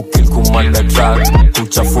nimekam kukil kumanda track.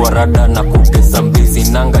 Kuchafua rada na kutesa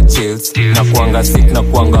mbizi nanga chills. Na kuanga sick na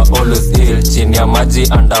kuanga always ill. Chini ya maji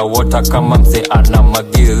underwater kama mse ana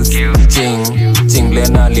magills.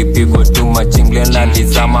 Chinglena lipigwa tuma Chinglena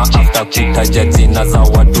lizama after kutaja jina za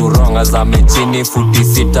watu wrong. Azame chini futi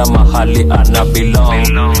sita mahali ana belong.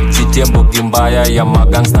 Chitie mbogi mbaya ya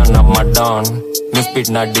magangsta na madon. New speed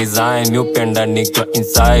na design, new penda niko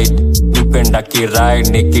inside. New penda kiride,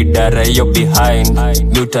 nikidare yo behind.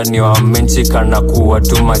 New turn your menchi kana kuwa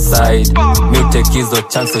to my side. New take hizo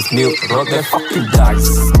chances, new roll the fucking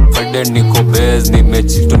dice. Friday niko base,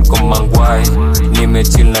 nimechill tu niko mangwai.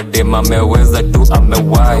 Nimechill na dema meweza tu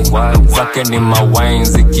amewai. Zake ni mawine,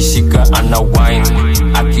 zikishika ana wine.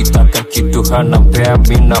 Akitaka kitu hana mpea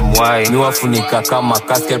mina mwai. Miwafunika kama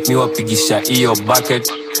casket, miwapigisha iyo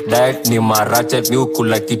bucket. Diet ni marachet,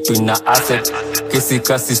 miukula kitu ina asset. Kisi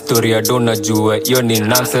kasi story ya dona jue, iyo ni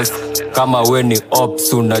nonsense. Kama we ni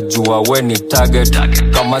ops unajua we ni target.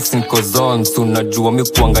 Kama sinko zones unajua mi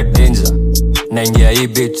kuanga danger. Naingia hii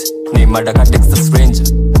beat ni madaka Texas Ranger.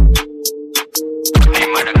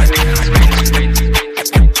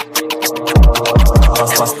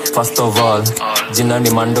 First of all, jina ni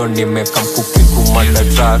Mando, nimeka mkuki kumanda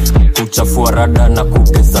track. Kuchafua rada na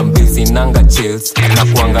kutesa mbizi nanga chills. Na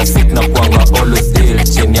kuanga sick na kuanga always ill.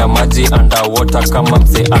 Chini ya maji underwater kama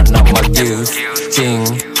mse ana magills.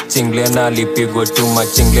 Chinglena alipigwa tuma,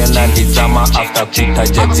 Chinglena lizama after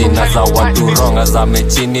kutaja jina za watu wrong. Zame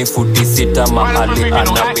chini futi sita mahali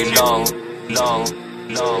ana belong. Long.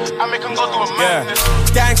 I make him go through a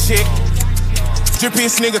madness. Gang shit.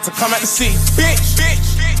 Drippiest nigga to come out the sea. Bitch.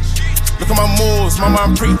 Look at my moves, my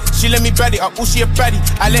mom pre. She let me bat it up, oh she a baddie.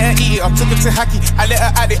 I let her eat it, I took her to Hacky. I let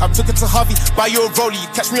her add it, I took her to Harvey. Buy you a rollie, you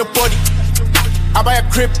catch me a body. I buy a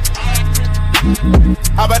crib.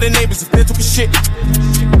 How about the neighbors if they took a shit?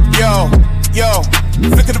 Yo,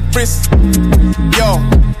 flick of the wrist. Yo,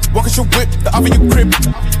 walk at your whip, the oven your crib.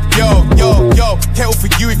 Yo, careful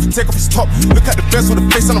for you if you take off his top. Look at the best with the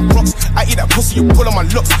face on the rocks. I eat that pussy, you pull on my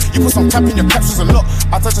looks. You put some cap in your captions a lot.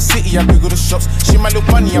 I touch the city, I Google the shops. She my little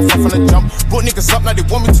bunny, I fall from the jump. Brought niggas up, now they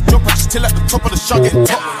want me to jump. I just chill at the top of the shot, getting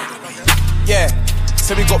top. Yeah,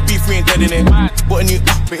 so we got beef, we ain't dead in it. Bought a new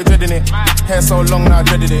but you're dreading it. Hair so long, now I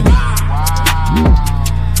dreaded it.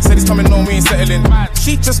 Said he's coming on, we ain't settling.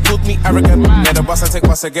 She just called me arrogant. Yeah, the boss I take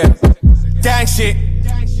once again. Gang shit.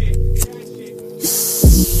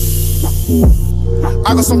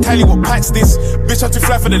 I got some Cali, what packs this? Bitch, I'm too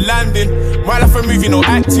fly for the landing. My life a movie, no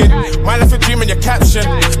acting. My life a dream in your caption.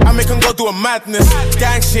 I make him go through a madness.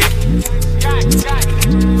 Gang shit.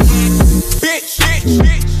 Bitch.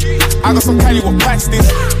 I got some Cali, what packs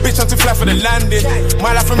this? Bitch, I'm too fly for the landing.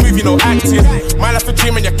 My life a movie, no acting. My life a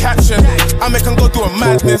dream in your caption. I make him go through a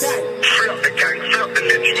madness. Free up the gang, free up the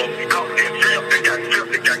legend. Out there, free up the gang, free up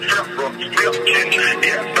the gang, free up rock, free up ginger.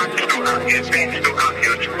 Yeah, back to the out here, Spain, still out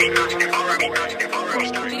here.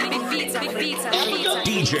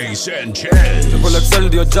 DJ Sanchez. Triple XL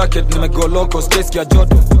ndio jacket, nimego loco, space ya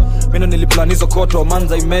joto. Mino niliplanizo koto,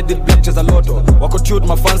 manza I made it, black cheza loto. Wako tute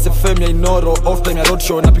mafansi fame ya inoro, off time ya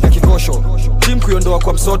roadshow, napika kikosho. Team kuiondoa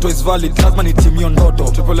kwa msoto is valid, lazima ni team ndoto.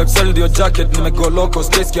 Triple XL ndio jacket, nimego loco,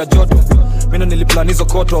 space ya joto. Mino niliplanizo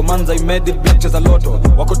koto, manza I made it, black cheza loto.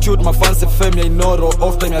 Wako tute mafansi fame ya inoro,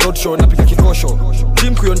 off time ya roadshow, napika kikosho.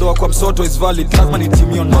 Team kuiondoa kwa msoto is valid, lazima ni team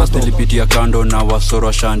ndoto. Must nilipitia kando na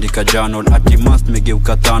wasoro shandika jano. Ati must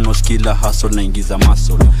megeuka Thanos, kila hustle na ingiza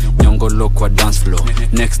muscle. Nyongolo kwa dance floor,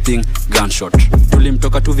 next thing gunshot.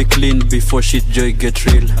 Tulimtoka tuvi clean before shit joy get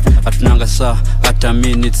real. Atunanga saa, hata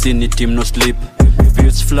minutes in team no sleep.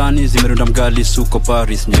 Beats flani zimerunda mgali suko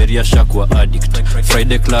Paris. Njeria shakwa addict.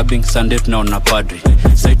 Friday clubbing, Sunday tunaona padri.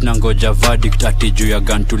 Site na ngoja verdict, ati juu ya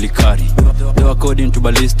gun tulikari. Though according to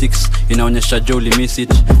ballistics, inaonyesha Joe miss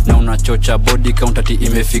it. Na unachocha body count ati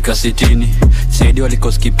imefika 60. Saidi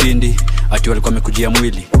walikos kipindi, ati walikuwa mekujia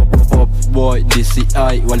mwili. Pop boy,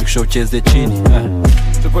 DCI, walikusha ucheze chini.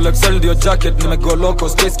 Triple XL ndio jacket, nimego loco,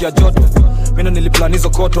 space ya joto. Mino niliplanizo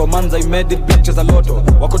koto, manza I made it, black cheza loto.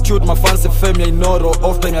 Wako tute mafansi fame ya inoro,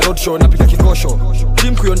 off time ya roadshow, napika kikosho.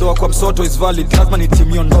 Team kuiondoa kwa msoto is valid, lazima ni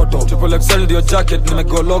team ndoto. Triple XL ndio jacket,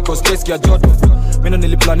 nimego loco, space ya joto. Mino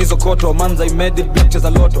niliplanizo koto, manza I made it, black cheza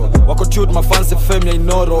loto. Wako tute mafansi fame ya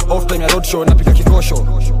inoro, off time ya roadshow, napika kikosho.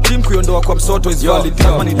 Team kuiondoa kwa msoto is valid,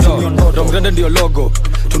 lazima ni team ndoto. Domgrande ndio logo,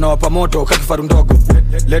 tunawapa moto kakifaru ndogo.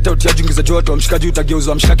 Leta utiaji ngiza joto, mshikaji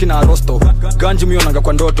utageuzwa mshikaki na arosto. Ganji mionanga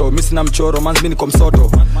kwa ndoto, misi na mchoro, manzi mini kwa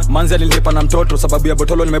msoto. Manzi alilipa na mtoto, sababu ya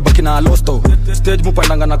botolo nimebaki na alosto. Stage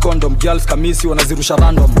mupandanga na condom, girls kamisi wanazirusha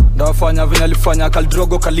random. Ndawafanya vina alifanya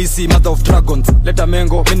Kaldrogo Kalisi, mother of dragons. Leta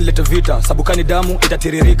mengo, mini lete vita, sabukani damu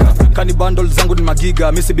itatiririka. Kani bundle zangu ni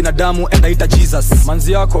magiga, misi binadamu enda ita Jesus.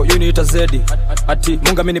 Manzi yako yuni ita Zedi, ati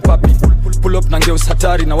munga mini papi. Pull up na ngeus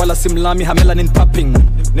hatari na wala simlami hamelanin popping.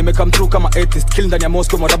 Nimekam through kama atheist, kill ndani ya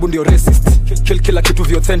Moscow mwarabu ndio racist. Kill kila kitu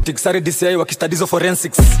vi authentic, sare DCI wakistadizo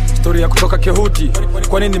forensics. Story ya kutoka Kehuti,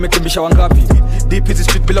 kwa nini nimekimbisha wangapi? Deep easy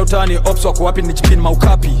street bila utani, ops wako wapi nichipin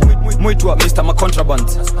maukapi. Muitwa Mr. Macontraband,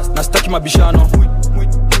 na staki mabishano.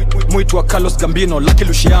 Muitwa Carlos Gambino, Lucky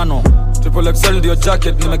Luciano. Triple XL ndio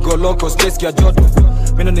jacket, nimego loco, space ya joto.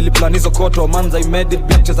 Mina niliplan hizo koto, manza I made it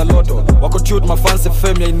big cheza loto. Wako tute mafansi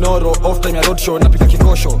fame ya Inoro, off time ya roadshow napika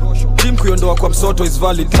kikosho. Team kuiondoa kwa msoto is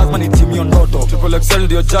valid, lazima ni team hiyo ndoto. Triple XL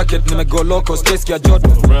ndio jacket, nimego loco, space kia joto.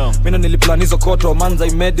 Mina niliplan hizo koto, manza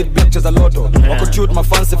I made it big cheza loto. Wako tute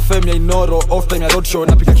mafansi fame ya Inoro, off time ya roadshow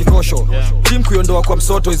napika kikosho. Team kuiondoa kwa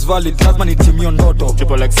msoto is valid, lazima ni team hiyo ndoto.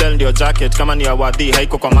 Triple XL ndio jacket, kama ni awadhi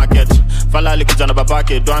haiko kwa market. Fala alikuja na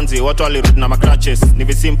babake, Dwanzi, watu walirudi na macratches. Ni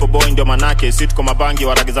visimple boy ndio manake, sit kwa mabangi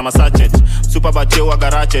waragiza masachet. Super bache wa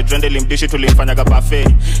garache, drende limdishi tulimfanyaga buffet.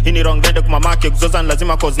 Hii ni wrong drende kumamake, kuzoza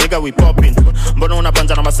lazima cause nigga we popping. Mbona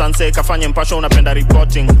unabanja na masanse, kafanye mpasho unapenda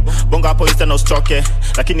reporting. Bonga hapo iste na ustoke,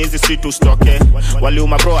 lakini hizi street ustoke.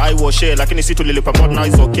 Waliuma bro I washe, lakini si tulilipa mod now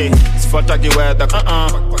is okay. Sifuatagi weather,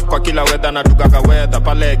 kwa kila weather na dugaga weather.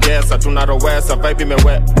 Pale gesa, tunarowesa, vibe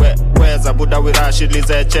imeweza. Buda wirashi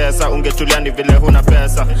lize chesa, ungetulia ni vile huna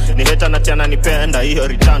pesa. Ni heta na tiana nipenda, hiyo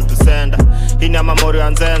return to sender. Hii ni ya mamori ya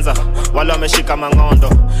nzenza, wale wameshika mangondo.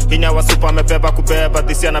 Hii ni ya wasupa wamebeba kubeba,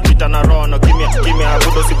 dhisi anapita na rono. Kimya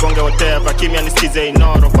abudo siponge whatever, kimya nisikize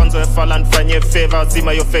Inoro. Kwanzo efala nifanye favor,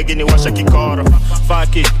 zima yo fegi ni washa kikoro.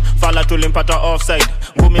 Fuck it, fala tulimpata offside.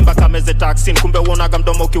 Ngumi mpaka meze taxi, kumbe uonaga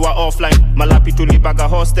mdomo ukiwa offline. Malapi tulibaga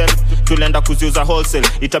hostel, tulenda kuziuza wholesale.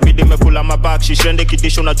 Itabidi mekula mabak, shishende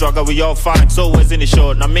kidisho na joga we all fine. So uwezi ni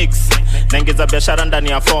show na mix, naingiza biashara ndani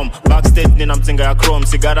ya form. Backstage nina mzinga ya chrome,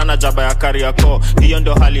 sigara na jaba ya kari yako. Hiyo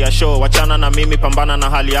ndio hali ya show, wachana na mimi pambana na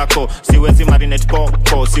hali yako. Siwezi marinate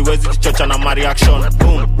poko, siwezi kichocha na my reaction.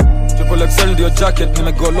 Boom. Triple XL ndio jacket,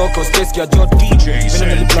 nimego loco, space kia joto. Mina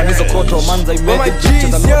niliplan hizo koto, manza I made it big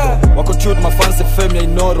cheza loto. Wako tute mafansi fame ya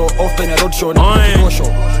Inoro, off time ya roadshow napika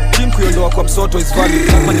kikosho. Team kuiondoa kwa msoto is valid,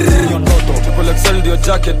 lazima ni team hiyo ndoto. Triple XL ndio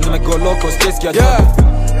jacket, nimego loco, space kia joto.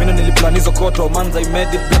 Mina niliplan hizo koto, manza I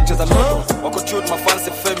made it big cheza loto. Wako tute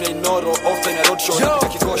mafansi fame ya Inoro, off time ya roadshow napika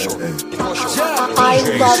kikosho. I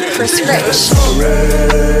love Chris Rich.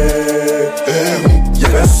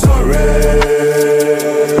 Yeah, sorry.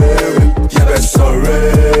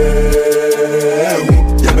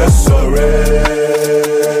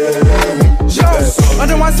 I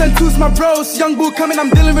don't want send twos, my bros. Young boo coming, I'm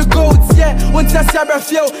dealing with goats, yeah. One test, yeah, I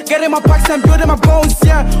feel. Getting my packs and building my bones,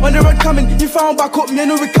 yeah. On the road coming, you found back up, me, I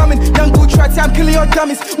know we coming. Young boo try, I'm killing your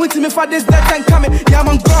dummies. Went to me for this, that time coming. Yeah, I'm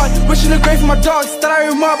on guard. Wishing the grave for my dogs. That I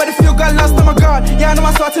remember, but the feel got lost on my guard. Yeah, I know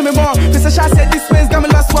I saw to me more. Cause the shot said this man's got me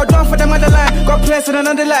lost, so I drawn for them on the line. Got plans on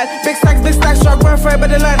another line. Big stacks, so I run for it by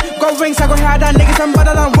the line. Got rings, I go hard on niggas, I'm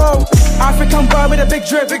better than whoa. African boy with a big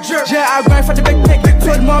drip, yeah, I grind for the big pick.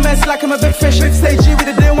 Put more mess like I'm a big fish. Stay G with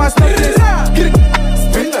the day one stop this. Get it,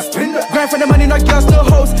 spin that. Grind for the money, not girls, no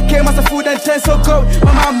hoes. Came as a food and 10 so gold.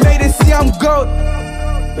 My mom made it, see I'm gold.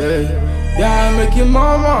 Hey. Yeah, I'm making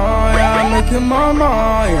mama, yeah, I'm making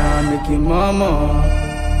mama, yeah, I'm making mama.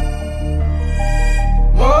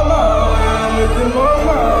 Mama, yeah, I'm making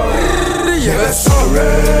mama. Yeah, that's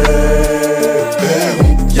alright.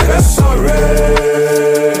 Yeah, that's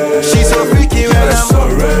alright. She's so freaky when I'm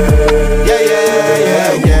alright. Yeah.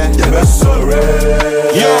 Yeah, that's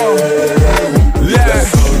alright. Yo,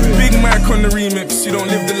 Big Mac on the remix. You don't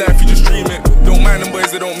live the life, you just dream it. Don't mind them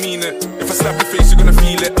boys, they don't mean it. If I slap your face, you're gonna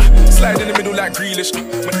feel it. Slide in the middle like Grealish.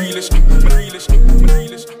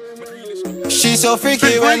 She's so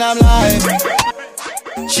freaky when I'm live.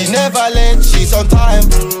 She's never late, she's on time.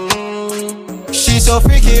 She's so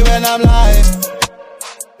freaky when I'm live.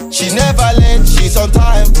 She's never late, she's on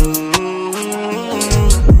time.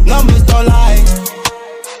 Numbers don't lie.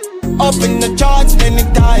 Up in the charts many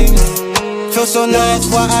times. Feel so nice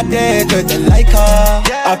what I did, didn't like her.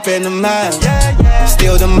 I've been the man,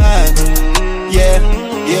 still the man. Yeah.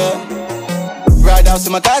 Ride out to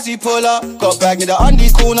my guys, we pull up. Got bag near the undie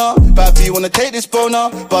corner. Baby, wanna take this boner.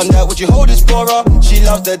 Bun that, would you hold this for her? She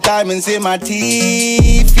loves the diamonds in my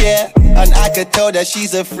teeth, yeah. And I could tell that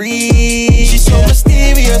she's a freak. She's so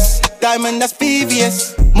mysterious, diamond that's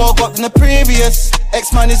previous. More got than the previous.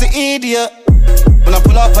 Ex-man is an idiot. When I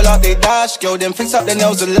pull up, they dash. Girl, them fix up their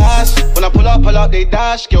nails and lash. When I pull up, they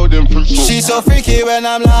dash. Girl, them fix up. She's so freaky when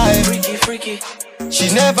I'm live. Freaky.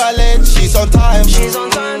 She's never late, she's on time. She's on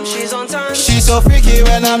time. She's so freaky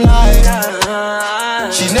when I'm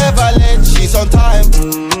live. She's never late, she's on time.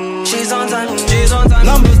 She's on time.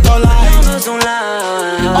 Numbers don't lie.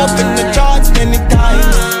 Up in the charts many times.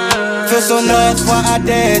 Feel so nice what I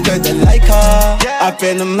did, didn't like her. I've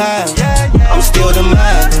been the man, I'm still the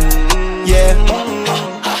man. Yeah.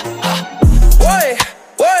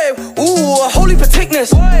 Ooh, a holy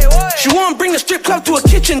particularness. She won't bring the strip club to a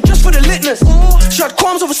kitchen just for the litness. She had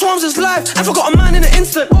qualms over Swarms' life and forgot a man in an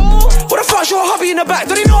instant. What the fuck's your hobby in the back?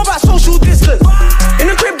 Don't you know about social distance? In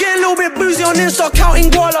the crib, get a little bit boozy on Insta, counting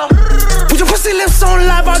guala. Would your pussy lips on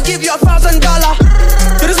live, I'll give you $1,000.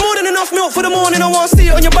 There's more than enough milk for the morning, I wanna see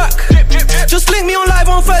it on your back. Just link me on live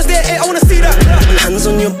on Thursday at 8, I wanna see that. Hands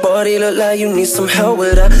on your body, look like you need some help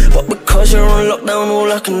with that. But because you're on lockdown,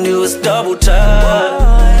 all I can do is double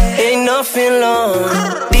tap. Ain't nothing long,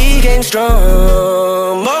 the game's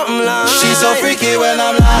strong, bottom line. She's so freaky when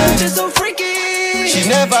I'm live. She's so freaky. She's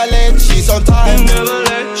never late, she's on time. Never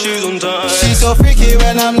late, she's on time. She's so freaky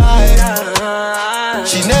when I'm live.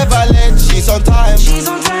 She's never late, she's on time. She's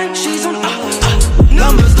on time, she's on time.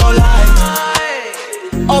 Numbers don't lie.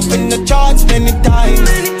 Up in the charts many times.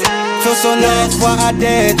 Feel so lost what I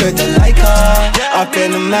did with the like her. I've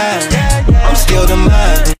been the man, I'm still the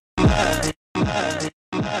man.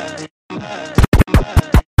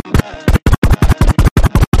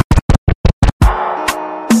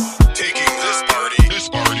 Taking this party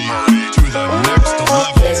to the next level.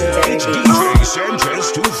 It's DJ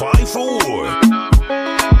Sanchez 254.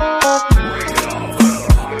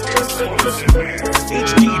 It's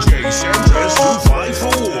DJ Sanchez 254.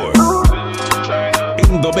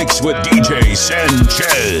 In the mix with DJ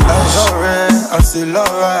Sanchez. I'm alright, I'm still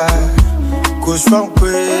alright. Push from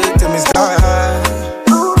quick to me sky high.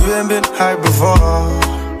 You ain't been high before.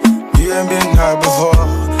 You ain't been high before.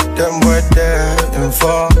 Them boy there in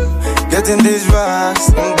fall. Getting these racks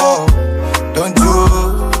involved. Don't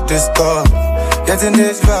you disturb. Getting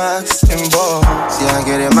these racks involved. See, I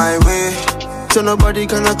get in my way, so nobody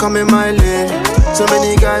cannot come in my lane. So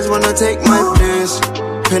many guys wanna take my place.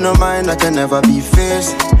 Pay no mind, I can never be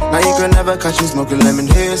faced. Now you can never catch me smoking lemon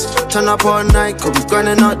haze. Turn up all night, could be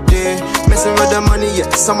grinding all day. Messing with the money, yeah,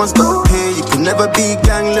 someone's gotta pay. You can never be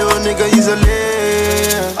gang, little nigga, usually.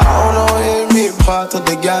 I don't know, ain't me part of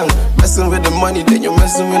the gang. Messing with the money, then you're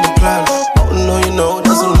messing with the plan. Oh no, you know,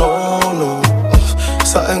 that's a no.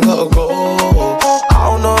 Something gotta go. I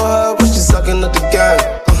don't know her, but she's sucking at the gang.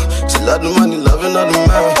 She love the money, loving all the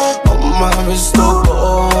man. Oh my wrist so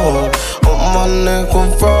cold. On my neck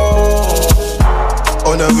on froze.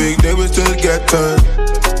 On a weekday we still get turned.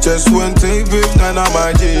 Just one take with 9 on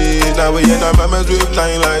my G's. Now we in the members with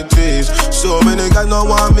 9 like trees. So many guys don't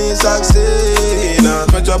want me succeed. Now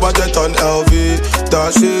spend your budget on LV.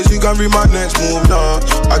 That says you can read my next move now.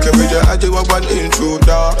 I can read your IG with one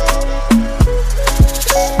intruder.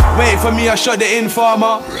 Wait for me, I shot the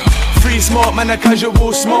informer. Free smoke, man, a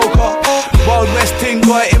casual smoker. Wild West ting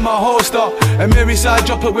got it in my holster. And Mary said I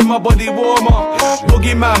drop it with my body warmer.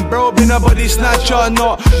 Boogie man, bro, been a body snatcher.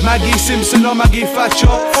 Not Maggie Simpson or Maggie Thatcher.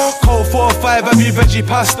 Cold 4-5, I be veggie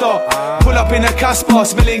pasta. Pull up in a Casper,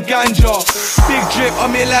 smelling ganja. Big drip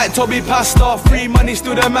on me like Toby Pasta. Free money,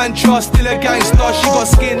 still the mantra, still a gangster. She got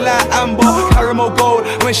skin like amber, caramel gold.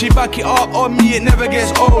 When she back it up on me, it never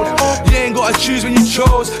gets old. You ain't gotta choose when you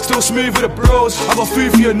chose. Still smooth with the bros. I got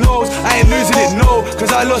food for your nose. I ain't losing it, no,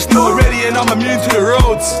 cause I lost it already and I'm immune to the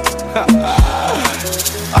roads.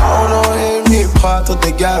 I don't know, ain't me part of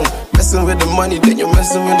the gang. Messing with the money, then you're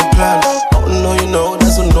messing with the plan. Oh no, you know,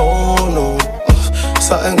 that's a no.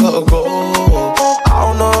 Something gotta go. I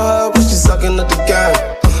don't know her, but she's sucking at the gang.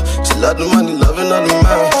 She love the money, loving all the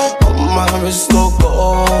man. Oh my wrist so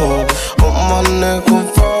cold. On my neck on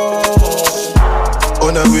froze.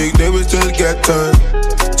 On a weekday we still get turned.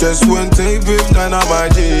 Just one take with 9 on my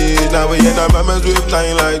G's. Now we in the members with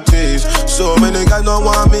 9 like trees. So many guys don't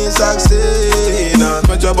want me succeed. Now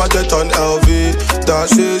spend your budget on LV. That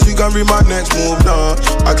says you can read my next move now.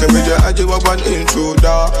 I can read your IG with one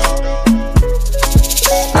intruder.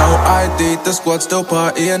 Now I date the squad, still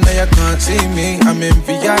party, and now you can't see me. I'm in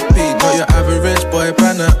VIP, not your average boy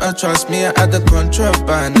banner. Trust me, I had the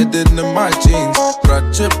contraband, it in my jeans.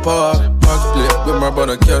 Ratchet park, split with my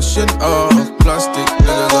brother cashing off. Plastic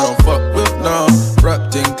niggas I don't fuck with now.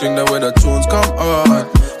 Rap thing clean the way the tunes come on.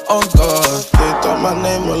 Oh God, they thought my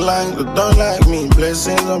name was lying, but don't like me.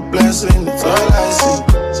 Blessings on blessings, it's all I see.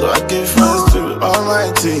 So I give thanks to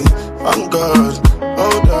Almighty. On God,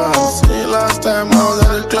 hold on. See, last time I was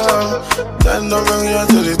at the club, then don't bring you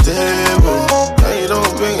to the table. Now you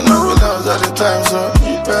don't bring nothing else at the time, so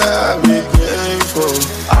you better be grateful.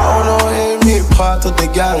 I don't know, ain't me part of the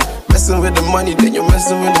gang. Messing with the money, then you're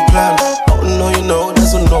messing with the plan. Oh no, you know,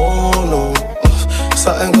 that's a no.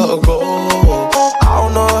 Something gotta go. I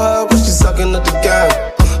don't know her, but she's sucking at the gang.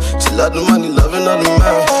 She love the money, loving all the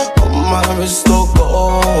man. Oh my wrist so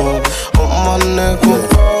cold. On my neck on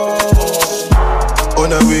froze.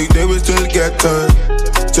 On a weekday we still get turned.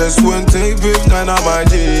 Just one take with 9 on my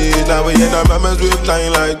G's. Now we in the members with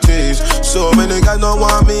 9 like trees. So many guys don't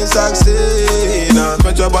want me succeed. Now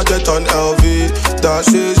spend your budget on LV. That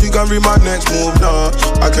says you can read my next move now.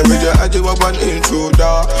 I can read your IG with one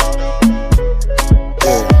intruder.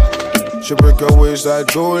 She break her waist like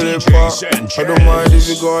Dolly Pop. I don't mind if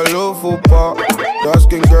you go a low for pop. Dark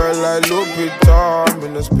skin girl like Lupita. I'm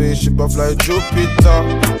in a spaceship, I fly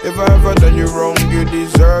Jupiter. If I ever done you wrong, you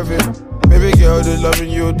deserve it. Baby girl, the loving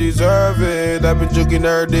you deserve it. I've been joking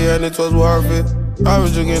every day and it was worth it. I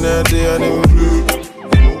was joking every day and it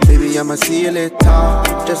was Baby, I'ma see you later.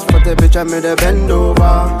 Just for the bitch, I made a bend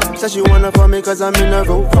over. Said she wanna for me cause I'm in a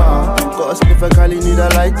Rover. Got a spliff, I call you need a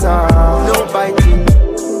lighter. No biting.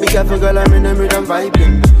 Be careful, girl, I'm in the mood, I'm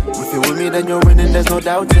vibing. If you with me, then you're winning, there's no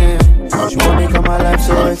doubting. She wanna make my life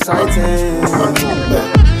so exciting.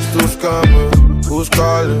 Who's coming? Who's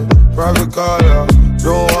calling? Private caller,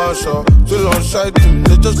 don't answer. Still on sighting,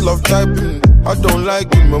 they just love typing. I don't like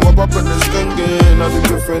it, man, my papa is skanking. I be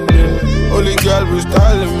defending. Only girl with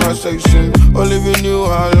style in my section. Only we knew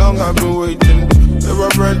how long I've been waiting. If I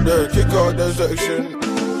break there, kick out that section.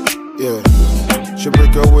 Yeah. She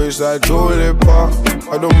break her waist like Dolly Pop.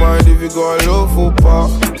 I don't mind if you go a low for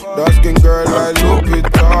pop. Dark skin girl like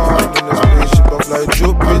Lupita. In a spaceship, I fly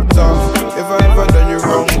Jupiter. If I ever done you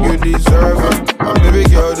wrong, you deserve it. Baby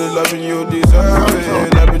girl, the loving you deserve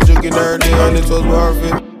it. I've been joking every day and it was worth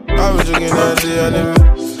it. I've been joking every day and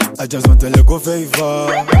it. I just want to look a favor.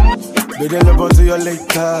 Baby, look onto your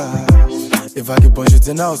later. If I keep on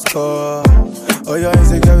shooting, I'll score. Oh, your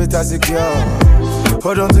insecurity are secure.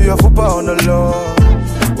 Hold on to your football on the low.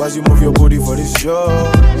 While you move your booty for this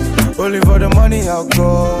show. Only for the money I'll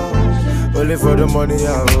go. Only for the money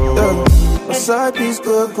I'll go. Yeah. A side piece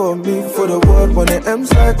good for me for the world. When the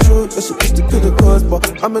M's like true, I should used to get the cause.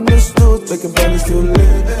 But I'm in the studio, making bodies too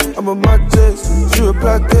late. I'm a Matrix, she a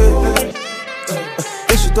black kid.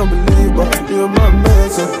 If she don't believe, but you're my man,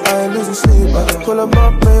 so I ain't losing sleep. I call up my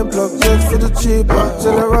man, block jets for the cheaper.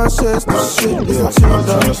 Tell her I says the shit is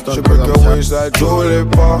cheaper. She break her waist like Dolly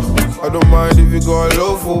Pop. I don't mind if you go a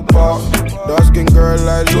low for pop. Dark skin girl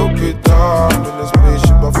like Lupita. In a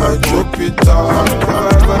spaceship, I fly Jupiter. If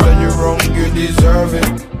I ever done you wrong, you deserve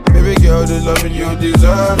it. Baby girl, the loving you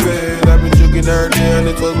deserve it. I've been joking every day and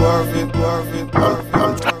it was worth it, worth it,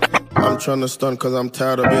 worth it. I'm tryna stun cause I'm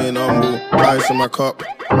tired of being humble. Ice in my cup,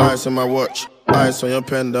 ice in my watch, ice on your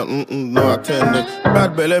pendant, no attendant.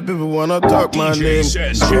 Bad belly people wanna talk my name.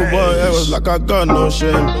 True boy, I was like I got no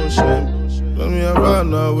shame. Let me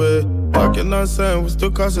run away. Talking nonsense, we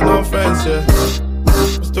still causing offense, yeah.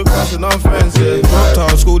 We still causing offense, yeah.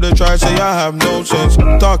 Uptown school, they try to say I have no sense.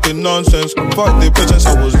 Talking nonsense, fuck the bitches.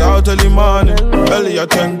 I was out early morning, early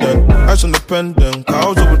attendant, ice on the pendant,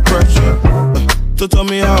 cows with pressure. So tell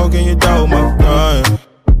me how can you doubt my crime?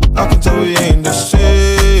 I can tell we ain't the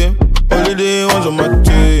same. Only the ones on my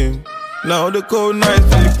team. Now the cold nights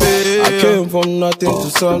really pay. I came from nothing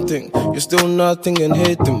to something. You're still nothing and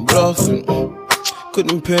hating, bluffing.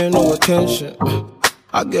 Couldn't pay no attention.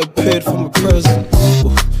 I get paid for my present.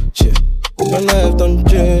 Shit, my life done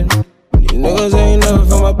change. These niggas ain't never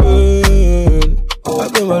for my pain.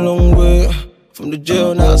 I've been a long way. From the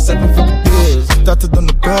jail now, 750 years. Started on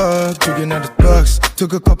the block, drinking out the box.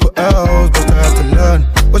 Took a couple L's, but I had to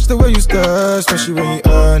learn. Watch the way you stare, especially when you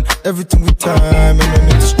earn everything with time, and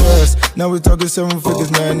then it's stress. Now we talking 7 figures,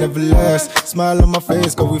 man, never last. Smile on my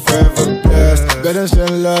face, cause we forever blessed. Better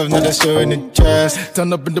showing love, now they're showing the chest.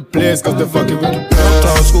 Turn up in the place, cause they're fucking with the best.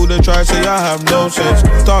 Uptown school, they try to say I have no sense.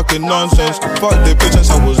 Talking nonsense, fuck the bitches.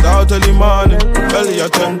 I was out early morning, early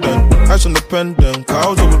attendant, ice on the pendant,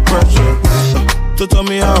 cows with pressure. So tell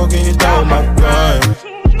me how can you doubt my crime?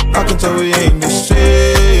 I can tell we ain't the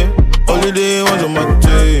same. Only the ones on my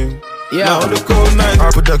team. Yeah. Now the cold night,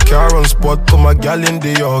 I put the car on spot, put my gal in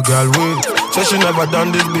the yard, gal wait. Said she never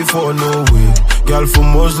done this before, no way. Girl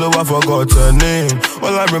from Oslo, I forgot her name.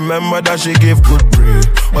 All I remember that she gave good brain.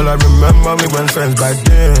 All I remember we went friends back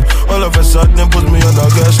then. All of a sudden put me on the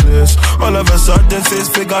guest list. All of a sudden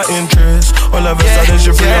 6-figure interest. All of a sudden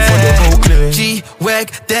she free up for the whole clique.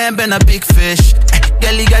 G-Wag, damn been a big fish.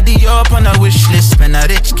 Girlie got the up on a wish list. Been a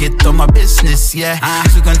rich kid on my business, yeah.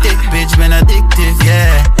 So gon' take bitch, been addictive,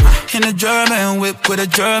 yeah. In a German whip with a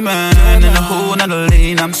German. In a whole nother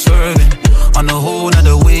lane I'm serving. On a whole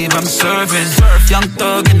nother wave I'm serving. Young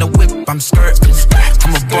thug in the whip I'm skirting.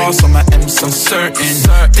 I'm a boss on my M's, I'm certain.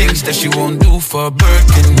 Things that she won't do for a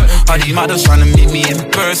Birkin. All these models tryna meet me in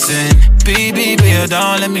person. Baby, baby,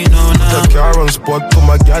 don't let me know now. The car on spot, put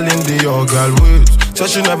my gal in the yard, gal wait. Said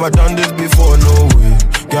she never done this before, no way.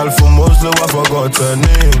 Girl from Oslo, I forgot her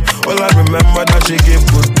name. All I remember that she gave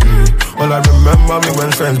good pay. All I remember me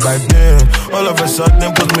when friends back then. All of a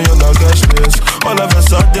sudden put me on the guest list. All of a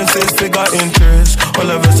sudden 6-figure interest. All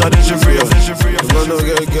of a sudden she free up, she free up. No,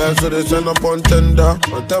 get gas, so they send up on tender,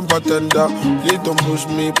 on temper tender. Please don't push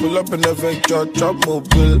me, pull up in the Vector, chop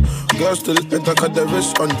mobile. Girl still enter cause the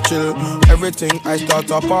wrist on chill. Everything I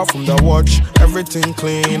start apart from the watch. Everything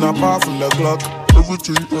clean apart from the Glock.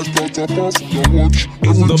 Everything I start apart from the watch.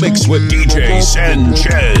 In the mix with DJ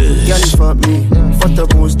Sanchez. Girl, fuck me, fuck the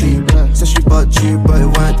post deep. Said she bought you, but it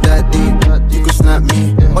wasn't that deep. You could snap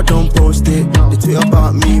me, but don't post it. They tweet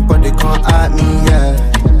about me, but they can't at me, yeah.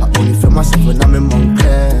 I only feel myself when I'm in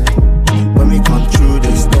Montclair. When we come through,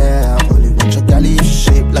 they stare. I only watch a galley if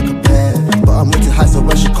she shaped like a pear. But I'm way too high, so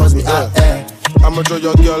when she calls me out air. I'ma draw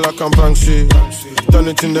your girl like I'm Banksy. Done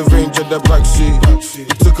it in the range of the backseat. You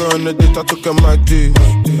took her on a date, I took her MacD.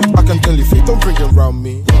 I can tell if you don't bring it round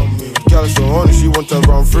me. Girl so honest, she want to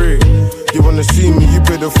run free. You wanna see me, you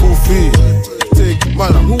pay the full fee. Take,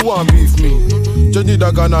 man, who want beef me? Just need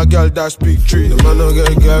a Ghana girl that speak tree. The man don't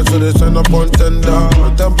get girl, so they sign up on tender,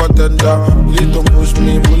 on temper tender. Please don't push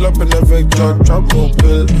me, pull up in the Vector, trap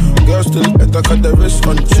mobile. Girl still enter cause the wrist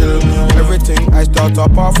on chill. Everything I start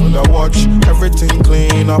apart from the watch. Everything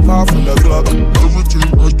clean apart from the Glock. Everything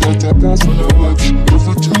I start apart from the watch.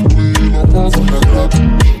 Everything clean apart from the Glock.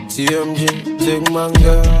 TMG, take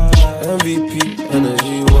manga, MVP,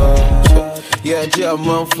 energy watch. Yeah, jam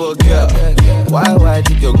man forget. Why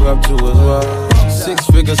take your grab to as well? 6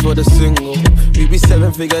 figures for the single. We be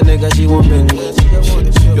 7-figure nigga, she want bingo.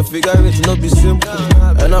 Your figure it's not be simple.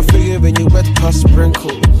 And I figure when you wet past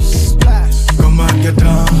sprinkles. Come on, get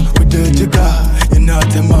down with the jigger. You know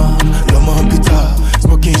the man, Loma guitar.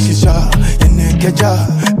 Smoking shisha, in the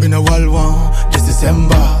keja. Been a wild one, just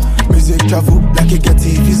December. Music travel like you get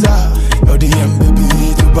a visa. LDM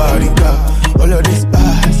baby to Bariga. All of this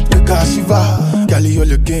eyes, because Shiva. Gally, you're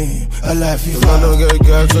the game, I like FIFA. I don't get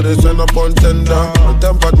gas, so they send up on tender, on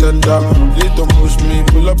temper tender. Please don't push me,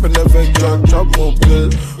 pull up in the Vector, chop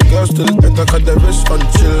mobile. Girl still enter cause the wrist on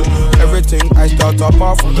chill. Everything I start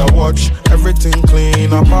apart from the watch. Everything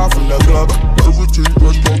clean apart from the Glock. Everything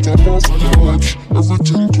I start apart from the watch.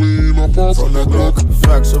 Everything clean apart from the Glock.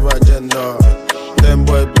 Facts of agenda. Them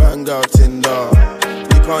boy bang out Tinder.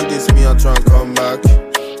 You can't diss me, I try and come back.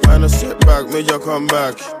 Minor setback, major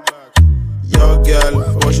comeback. Yo girl,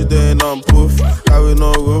 what you doing on poof? I will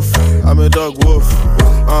no roof, I'm a dog wolf.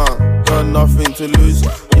 Got nothing to lose.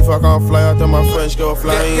 If I can't fly out, then my French girl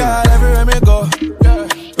flying. Yeah, girl, everywhere me go.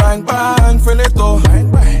 Bang bang, feel it go.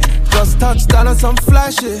 Just touch down on some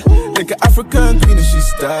flashy. Like an African queen and she's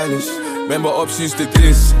stylish. Remember ups used to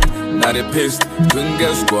this, now they pissed. Couldn't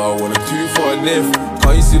get squad, want a 2 for a lift.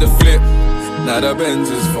 Can't you see the flip? Now the Benz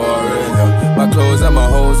is foreign. My clothes and my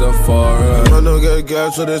hoes are foreign. I don't get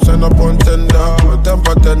gas, so they sign up on tender, on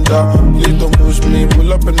temper tender. Please don't push me,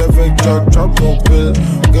 pull up in the Vector, trap mobile.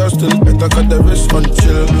 Girl still enter cause the wrist on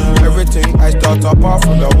chill. Everything I start apart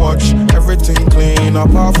from the watch. Everything clean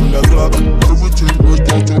apart from the Glock. Everything I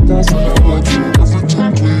start apart from the watch.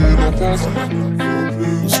 Everything clean apart from the Glock.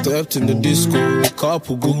 Stepped in the disco,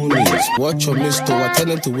 couple goonies. Watch your mister, I tell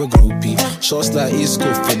them to a groupie. Shots like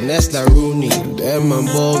Isco, finesse like Rooney. Them man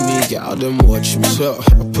ball me, get out them watch me. So I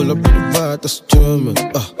pull up in the bar, that's German.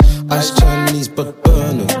 Ice Chinese, but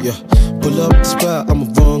burner, yeah. Pull up the spot, I'm a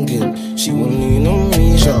wrongin'. She won't lean on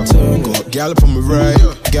me, she'll turn it. Gallop on the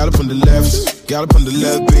right, gallop on the left. Gallop on the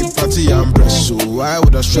left, big party, I'm blessed. So why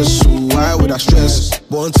would I stress? So why would I stress?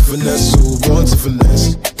 Born to finesse, so born to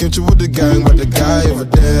finesse. Came to with the gang, but the guy over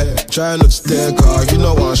there try not to stare, cause you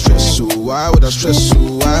know I'm stressed. So why would I stress? So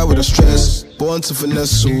why would I stress? Born to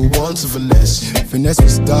finesse, so born to finesse. Finesse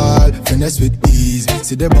with style, finesse with ease.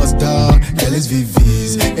 See the bust down, girl is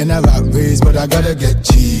VVs. In a rap race, but I gotta get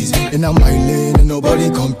cheese. In a my lane, and nobody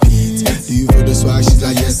competes. Do you for the swag? She's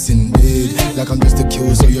like, yes indeed. Like I'm just a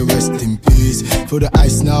kill, so you rest in peace. For the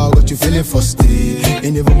ice now, got you feeling frosty.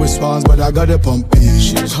 Ain't even with swans, but I gotta pump it.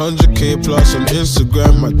 She's 100k plus on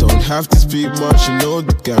Instagram. I don't have to speak much, you know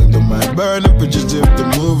the gang. Don't mind burning bridges if the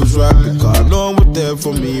move is right. Because no one was there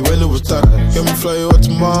for me when it was time. Can we fly out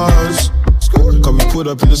to Mars? Can we put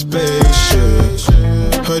up in the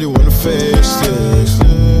spaceship? Heard you wanna face this.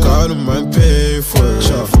 God, I don't mind pay for it.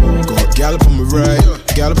 Go gallop on the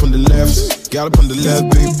right, gallop on the left. Gallop on the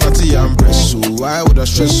left, big party, I'm blessed. So why would I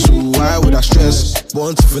stress? So why would I stress?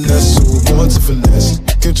 Born to finesse, so born to finesse.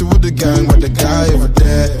 Came to with the gang, but the guy over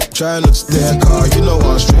there try not to stare, cause you know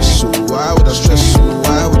I'm stressed. So why would I stress? So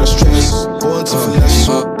why would I stress? Born to finesse,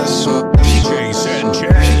 so DJ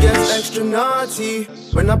Sanchez. She gets extra naughty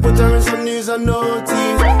when I put her in some news I notice.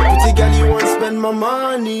 Pretty gal, you won't spend my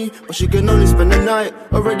money, but she can only spend the night.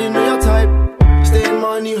 Already know your type. Stay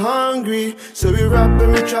money hungry, so we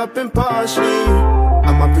rapping, we trapping partially.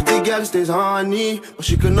 And my pretty girl stays honey, but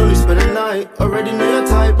she can only spend the night. Already know your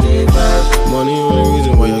type. Money only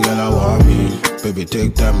reason why you gotta want me. Baby,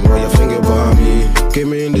 take time, roll your finger by me. Came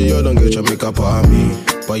me in the yard, don't get your makeup on me.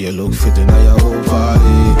 But you look fitting at your whole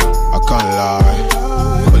body. I can't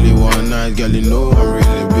lie. Only one night, girl, you know I'm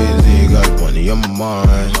really busy. Got money on my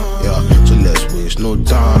mind, yeah. So let's waste no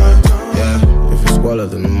time, yeah. If it's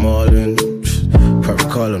squalid in the morning, probably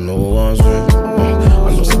call him, no one's ring.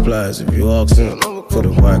 I know supplies if you asking. For the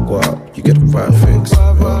white guap, you get the right fix.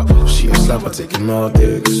 She a slapper taking all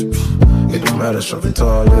dicks. It don't matter, shove it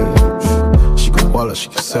all in. She got wallet, she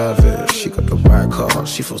can serve it. She got the right car,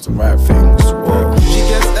 she feels the right things. Whoa. She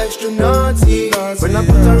gets extra naughty when I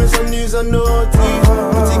put her in some news or naughty.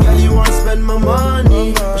 Pretty girl, you wanna spend my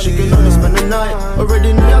money, but she can only spend the night.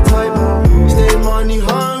 Already know your type. Stay money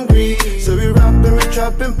hungry, so we rapping, we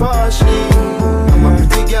trapping partially. And my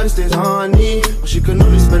pretty girl stays honey, but she can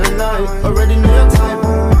only spend the night. Already know your type.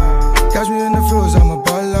 Catch me in the flows, I'm a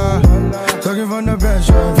baller. Talking from the bench,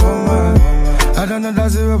 showing for my. I don't know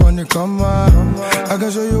that's it when they come out. I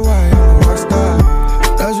can show you why I'm a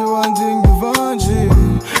rockstar. That's the one thing you want,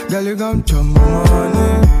 G. Girl, you come to my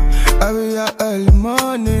money. I be here early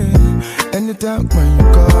morning. Anytime when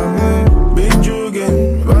you call me. Big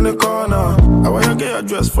jugging, round the corner. I want you get your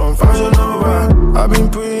dress from Fashion Nova. I've been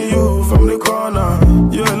putting you from the corner.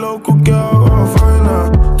 You're a local girl or a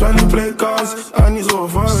foreigner. 20 play cards, and it's all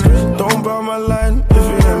foreign. Don't buy my line if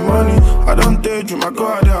it ain't money. I don't daydream, I go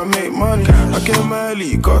out there and make money. I came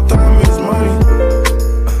early, got time, it's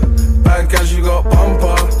money. Bad cash, you got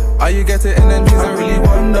bumper. How you get it in them jeans, I really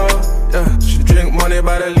wonder. Yeah, she drink money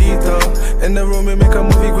by the liter. In the room, we make a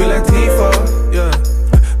movie quick like Tifa. Yeah,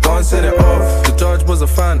 go and set it off. The judge was a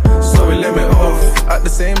fan, so we let me off. At the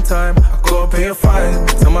same time, I gotta pay a fine.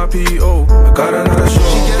 Tell my PO, I got another show.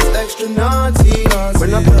 She gets extra naughty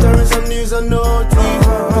when I put her in some news or naughty.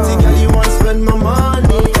 Pretty girl, you wanna spend my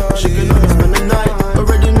money, she can only spend the night.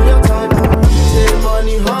 Already know your type. Stay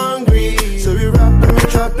money hungry, so we rapping, we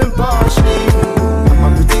trapping partially. And my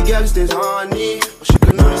pretty girl stays honey, but she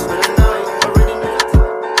can only spend the night. Already know your type.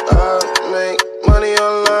 I make money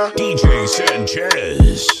online. DJ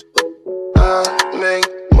Sanchez. I make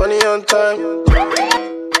money on time.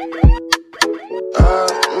 I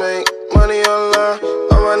make money online.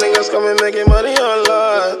 All my niggas coming making money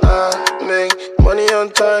online. I make money on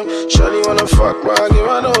time. Shawty wanna fuck, but I give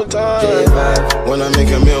her no time. When I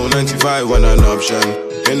make a meal, 95 when an option.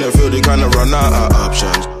 In the field, they kinda run out of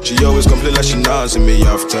options. She always complain like she not see me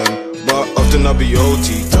often. But often I be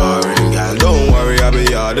OT tiring. Girl, don't worry, I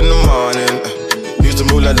be out in the morning. Used to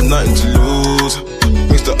move like there's nothing to lose.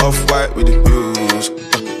 Mix the off-white with the blues.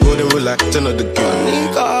 Golden with like 10 of the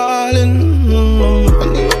girls. Calling,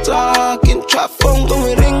 when you talking, trap phone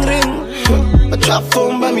going ring ring. A trap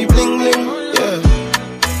phone by me bling bling, yeah.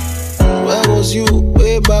 Where was you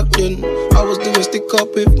way back then? I was doing stick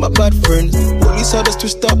up with my bad friends. Police had us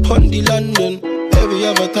twist up on the London. Every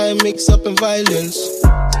other time mix up in violence.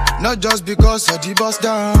 Not just because I D-bust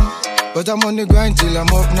down, but I'm on the grind till I'm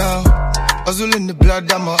up now. Hustle in the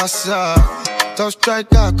blood, I'm a hustler. Tough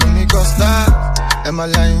striker, call me Costa. And my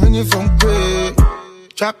line ringing from Quay.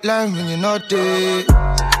 Trap line ringing all day.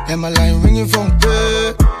 And my line ringing from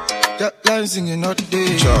Quay. That line singing all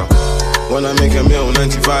day. Sure. When I make a meal,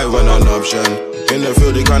 95 when an option. In the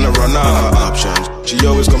field, they kinda run out of options. She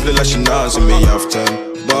always complain like she not see me often.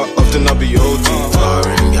 But often I be OT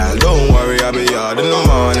tiring. Girl, don't worry, I be out in the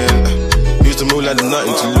morning. Used to move like there's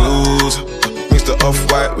nothing to lose. Mix the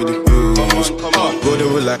off-white with the blues.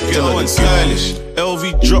 Golden with like Yo, and stylish.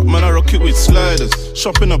 LV drop, man, I rock it with sliders.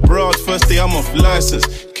 Shopping abroad, first day I'm off license.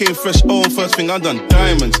 Came fresh home, first thing I done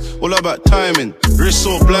diamonds. All about timing, wrist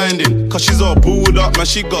so blinding. Cause she's all booed up, man,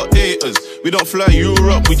 she got haters. We don't fly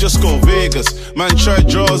Europe, we just go Vegas. Man, try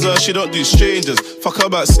draws her, she don't do strangers. Fuck her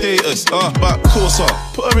about status, back closer.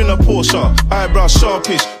 Put her in a Porsche, eyebrow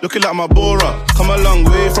sharpish, looking like my Bora. Come a long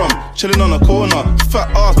way from chilling on a corner. Fat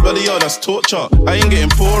ass belly, yo, that's torture. I ain't getting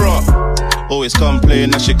poorer. Always complain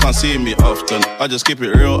that she can't see me often. I just keep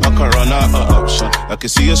it real, I can run out of option. I can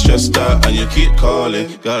see you stressed out and you keep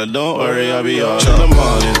calling. Girl, don't worry, I'll be out in the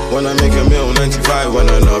morning. When I make a meal, 95 when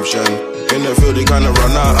an option. In the field, they kinda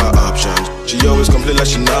run out of options. She always complain like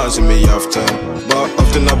she not see me often. But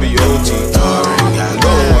often I be OT tiring. Girl,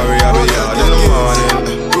 don't worry, I'll be out in the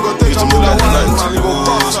morning. Used to move like there's nothing to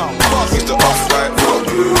lose. Mix the off-white with the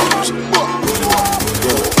blues.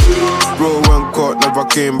 Bro went caught, never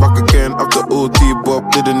came back again. I've After OT Bob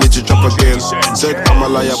didn't need to drop again. Said I'm a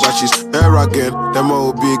liar but she's here again. Them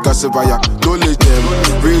all be Casavaya, don't let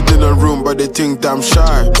them. Read in the room but they think I'm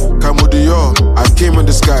shy. Come with the yo, I came in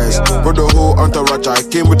disguise. Brought the whole entourage, I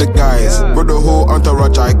came with the guys. Brought the whole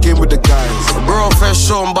entourage, I came with the guys. Bro, fresh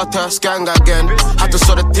on butter, skank again. Had to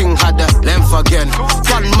sort of thing, had the length again.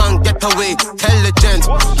 One man get away, intelligent.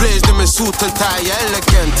 Blaze them in suit and tie,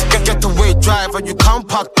 elegant. Get away, driver, you can't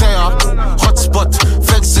park there. Hotspot,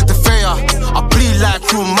 fence is the fair. I bleed like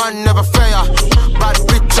you, man, never fair. Bad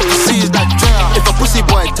bitch, I can see is like Drea. If a pussy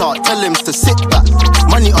boy talk, tell him to sit back.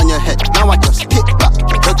 Money on your head, now I just kick back.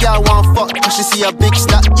 The girl want fuck, cause she see a big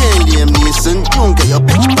stack. Yeah, Liam Neeson, you don't get your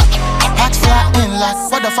bitch back. Hats fly in like,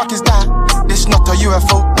 what the fuck is that? This not a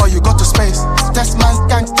UFO, or you go to space. Test man's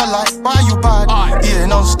gangster like, why you bad?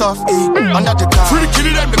 Eating on stuff, under the car. Free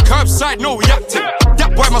killing them, the curbside, no reacting.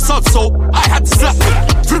 That boy myself, so I had to slap him.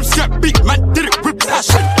 Flips get big, man, did it with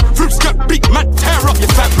passion. Flips get big, man, tear up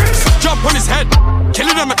your fabrics. Jump on his head,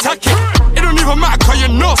 killing them, attacking. It don't even matter, cause you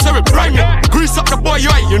know, so it banging. Grease up the boy,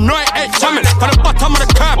 you know it ain't jamming. From the bottom of the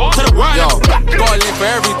curb to the wire. Yo, gotta live for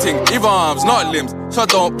everything, even arms, not limbs. So I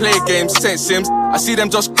don't play games, Saint Sims. I see them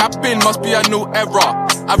just capping, must be a new era.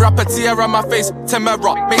 I rap a tear on my face,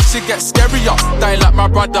 Temera. Makes it get scarier, die like my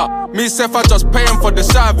brother. Me self, I just pay him for the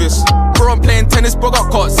service. Bro, I'm playing tennis, but got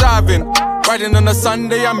caught serving. Riding on a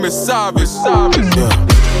Sunday, I miss service. Yeah.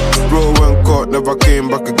 Bro went caught, never came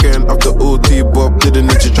back again. After OT Bob didn't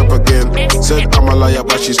need to drop again. Said I'm a liar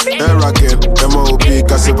but she's here again. MOB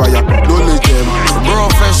Casavaya, don't let them. Bro,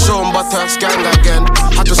 fresh on butter, skank again.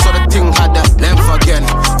 Had to sort of thing, had the length again.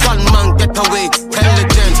 One man get away,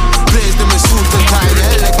 intelligent. Blaze them in suit and tie,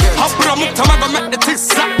 elegant. Hop with a mukta, make the thing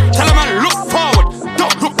slap. Tell a man look forward,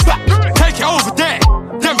 don't look back. Take it over there,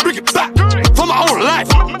 then bring it back. For my own life,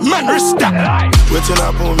 man, risk that. Waiting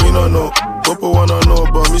up on me, no know. People wanna know,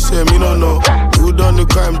 but me say me no know. Who done the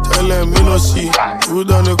crime, tell them me no see. Who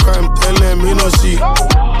done the crime, tell them me no see.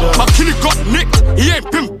 Yeah. My kid got nicked, he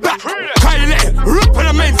ain't been back. Kylie, rip in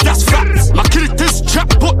the mains, that's facts. My kid this trap,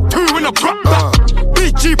 put two in a brat back.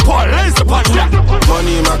 BG put laser upon that.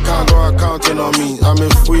 Money in my car, go accounting on me. I'm a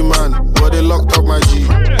free man, but they locked up my G.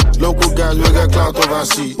 Local guys, we get clout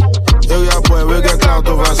overseas. Area boy, we get clout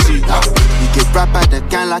overseas. You get rap by the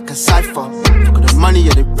gang like a cypher. Got the money,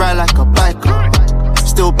 yeah, they ride like a biker.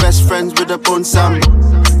 Still best friends with the bone Sam.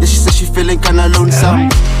 Yeah, she said she feeling kinda lonesome.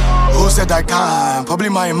 Who said I can't? Probably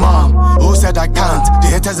my mom. Who said I can't? The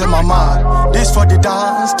haters in my mind. This for the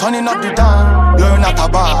dance, turning up the dance. Blowing out her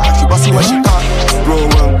bar, she bossy when she can't. Bro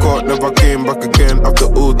went caught, never came back again. After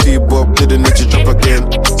OT Bob didn't need to drop again.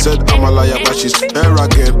 Said I'm a liar but she's here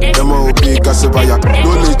again. MOB Casavaya,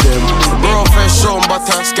 don't let them. Bro, fresh on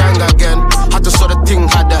butter, skank again. Had to sort of thing,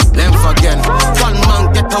 had the length again. One man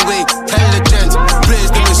get away, intelligent.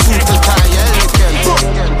 Blaze them in suit and tie,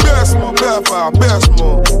 elegant. Best more, best fire, best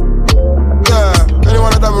more. Yeah,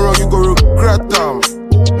 anyone that done me wrong, you go regret them.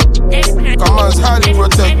 Come on, it's highly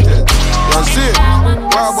protected. That's it.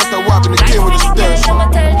 Why about the wap in the game with the stench?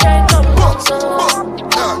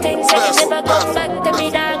 Things that you never come back to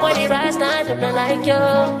me, dog. When the rise, not do not like you.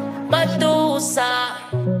 Medusa,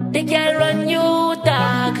 the girl run you,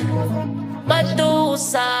 dog.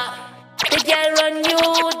 Medusa, the girl run you,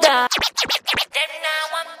 dog. Them now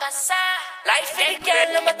one pass. Life for the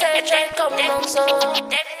girl, I'ma try come on so.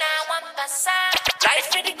 Them now one pass. Life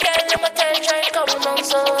for the girl, I'ma try come on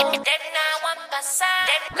so. Them now one pass.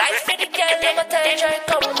 Life for the girl, I'ma try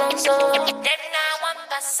come on so. Them now one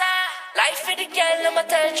pass. Life for the girl, I'ma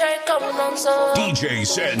try come on so. DJ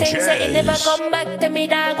Sanchez. Things that you never come back to me,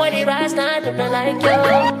 dog. When the rise, not do not like you.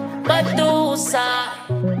 Medusa,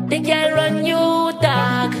 the girl run you,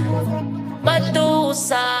 dog.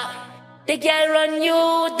 Medusa, the girl run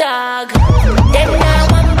you, dog. Them now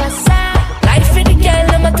one pass. Life for the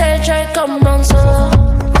girl, I'ma try come on so.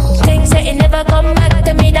 Things that you never come back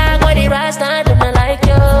to me, dog. When the rise, not do not like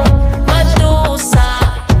you. Medusa,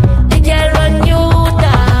 the girl run you,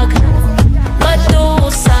 dog.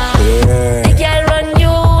 Medusa, the girl run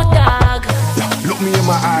you, dog. Look me in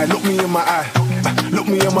my eye, look me in my eye. Look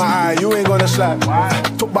me in my eye, you ain't gonna slide.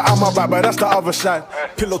 Talk behind my back, but that's the other side.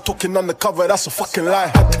 Pillow talking undercover, that's a fucking lie.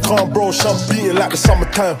 Had to calm, bro, some beating like the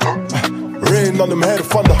summertime. Rain on them head of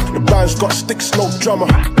thunder. The band's got sticks, no drummer.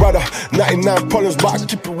 Brother, 99 problems, but I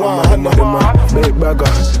keep it 100. Big bagger,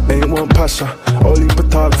 ain't one passer. Only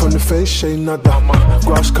petard from the face, ain't nada.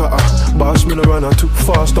 Grass cutter, boss me no runner. Too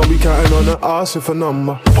fast, don't be counting on the ass if a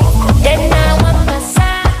number. Then now one pass.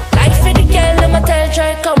 Life for the girl, I'ma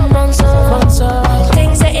try come on so.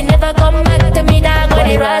 Things that you never come back to me, dog. When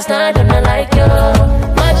the rise, not do not like you.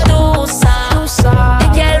 Medusa, the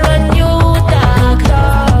girl run you, dog.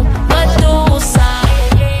 Medusa.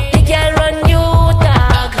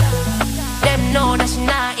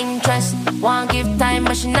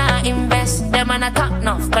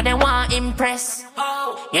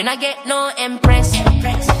 Then I get no impress.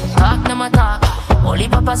 Talk no my talk. Only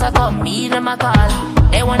papas I come, me them I call.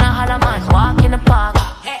 They wanna holler man, walk in the park.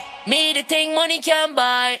 Me the thing money can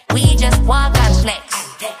buy. We just walk and flex.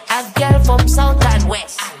 Have girl from south and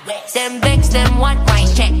west. Them vex, them want my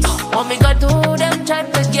checks. When we go to them type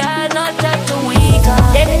of girl, not type to weak.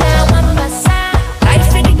 Then I want pass. Life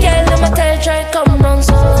for the girl, I'ma tell try come round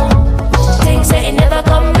so. Things say it never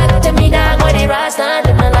come back to me, dog. When they rise, not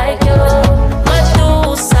them I like you.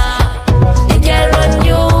 Medusa, the girl run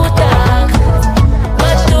you, dog.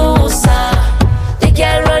 Medusa, the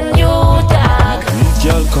girl run you, dog.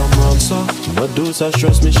 Girl come round so Medusa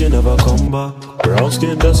stress me, she never come back. Brown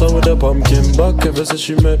skin dancer with a pumpkin back. Ever since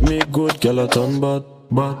she met me, good girl I turn bad.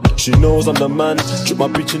 But she knows I'm the man. Trip my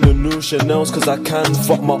bitch in the new Chanel's cause I can.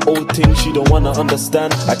 Fuck my old thing, she don't wanna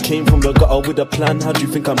understand. I came from the gutter with a plan. How do you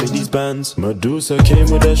think I made these bands? Medusa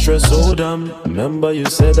came with a stress, oh damn. Remember you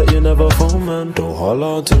said that you never found man. Don't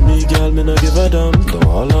holler on to me, girl, me no give a damn. Don't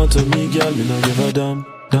holler on to me, girl, me no give a damn.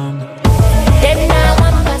 Damn. Then I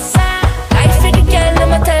want pass. Life for the girl,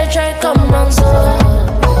 I'ma tell try come round so.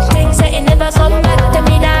 Things that it never come back to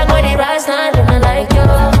me, dog. When they rise, not them I like you.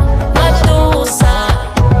 Medusa,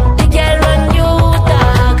 the girl run you,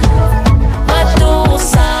 dog.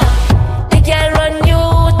 Medusa, the girl run you,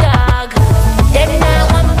 dog. Then I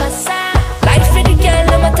want pass. Life for the girl,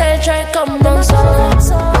 I'ma tell try come round so.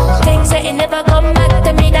 Things that it never come back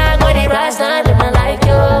to me, dog. When they rise, not them I like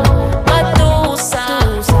you. Medusa,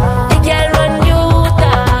 the girl run you,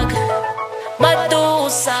 dog.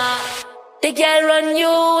 Medusa, the girl run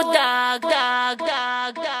you, dog.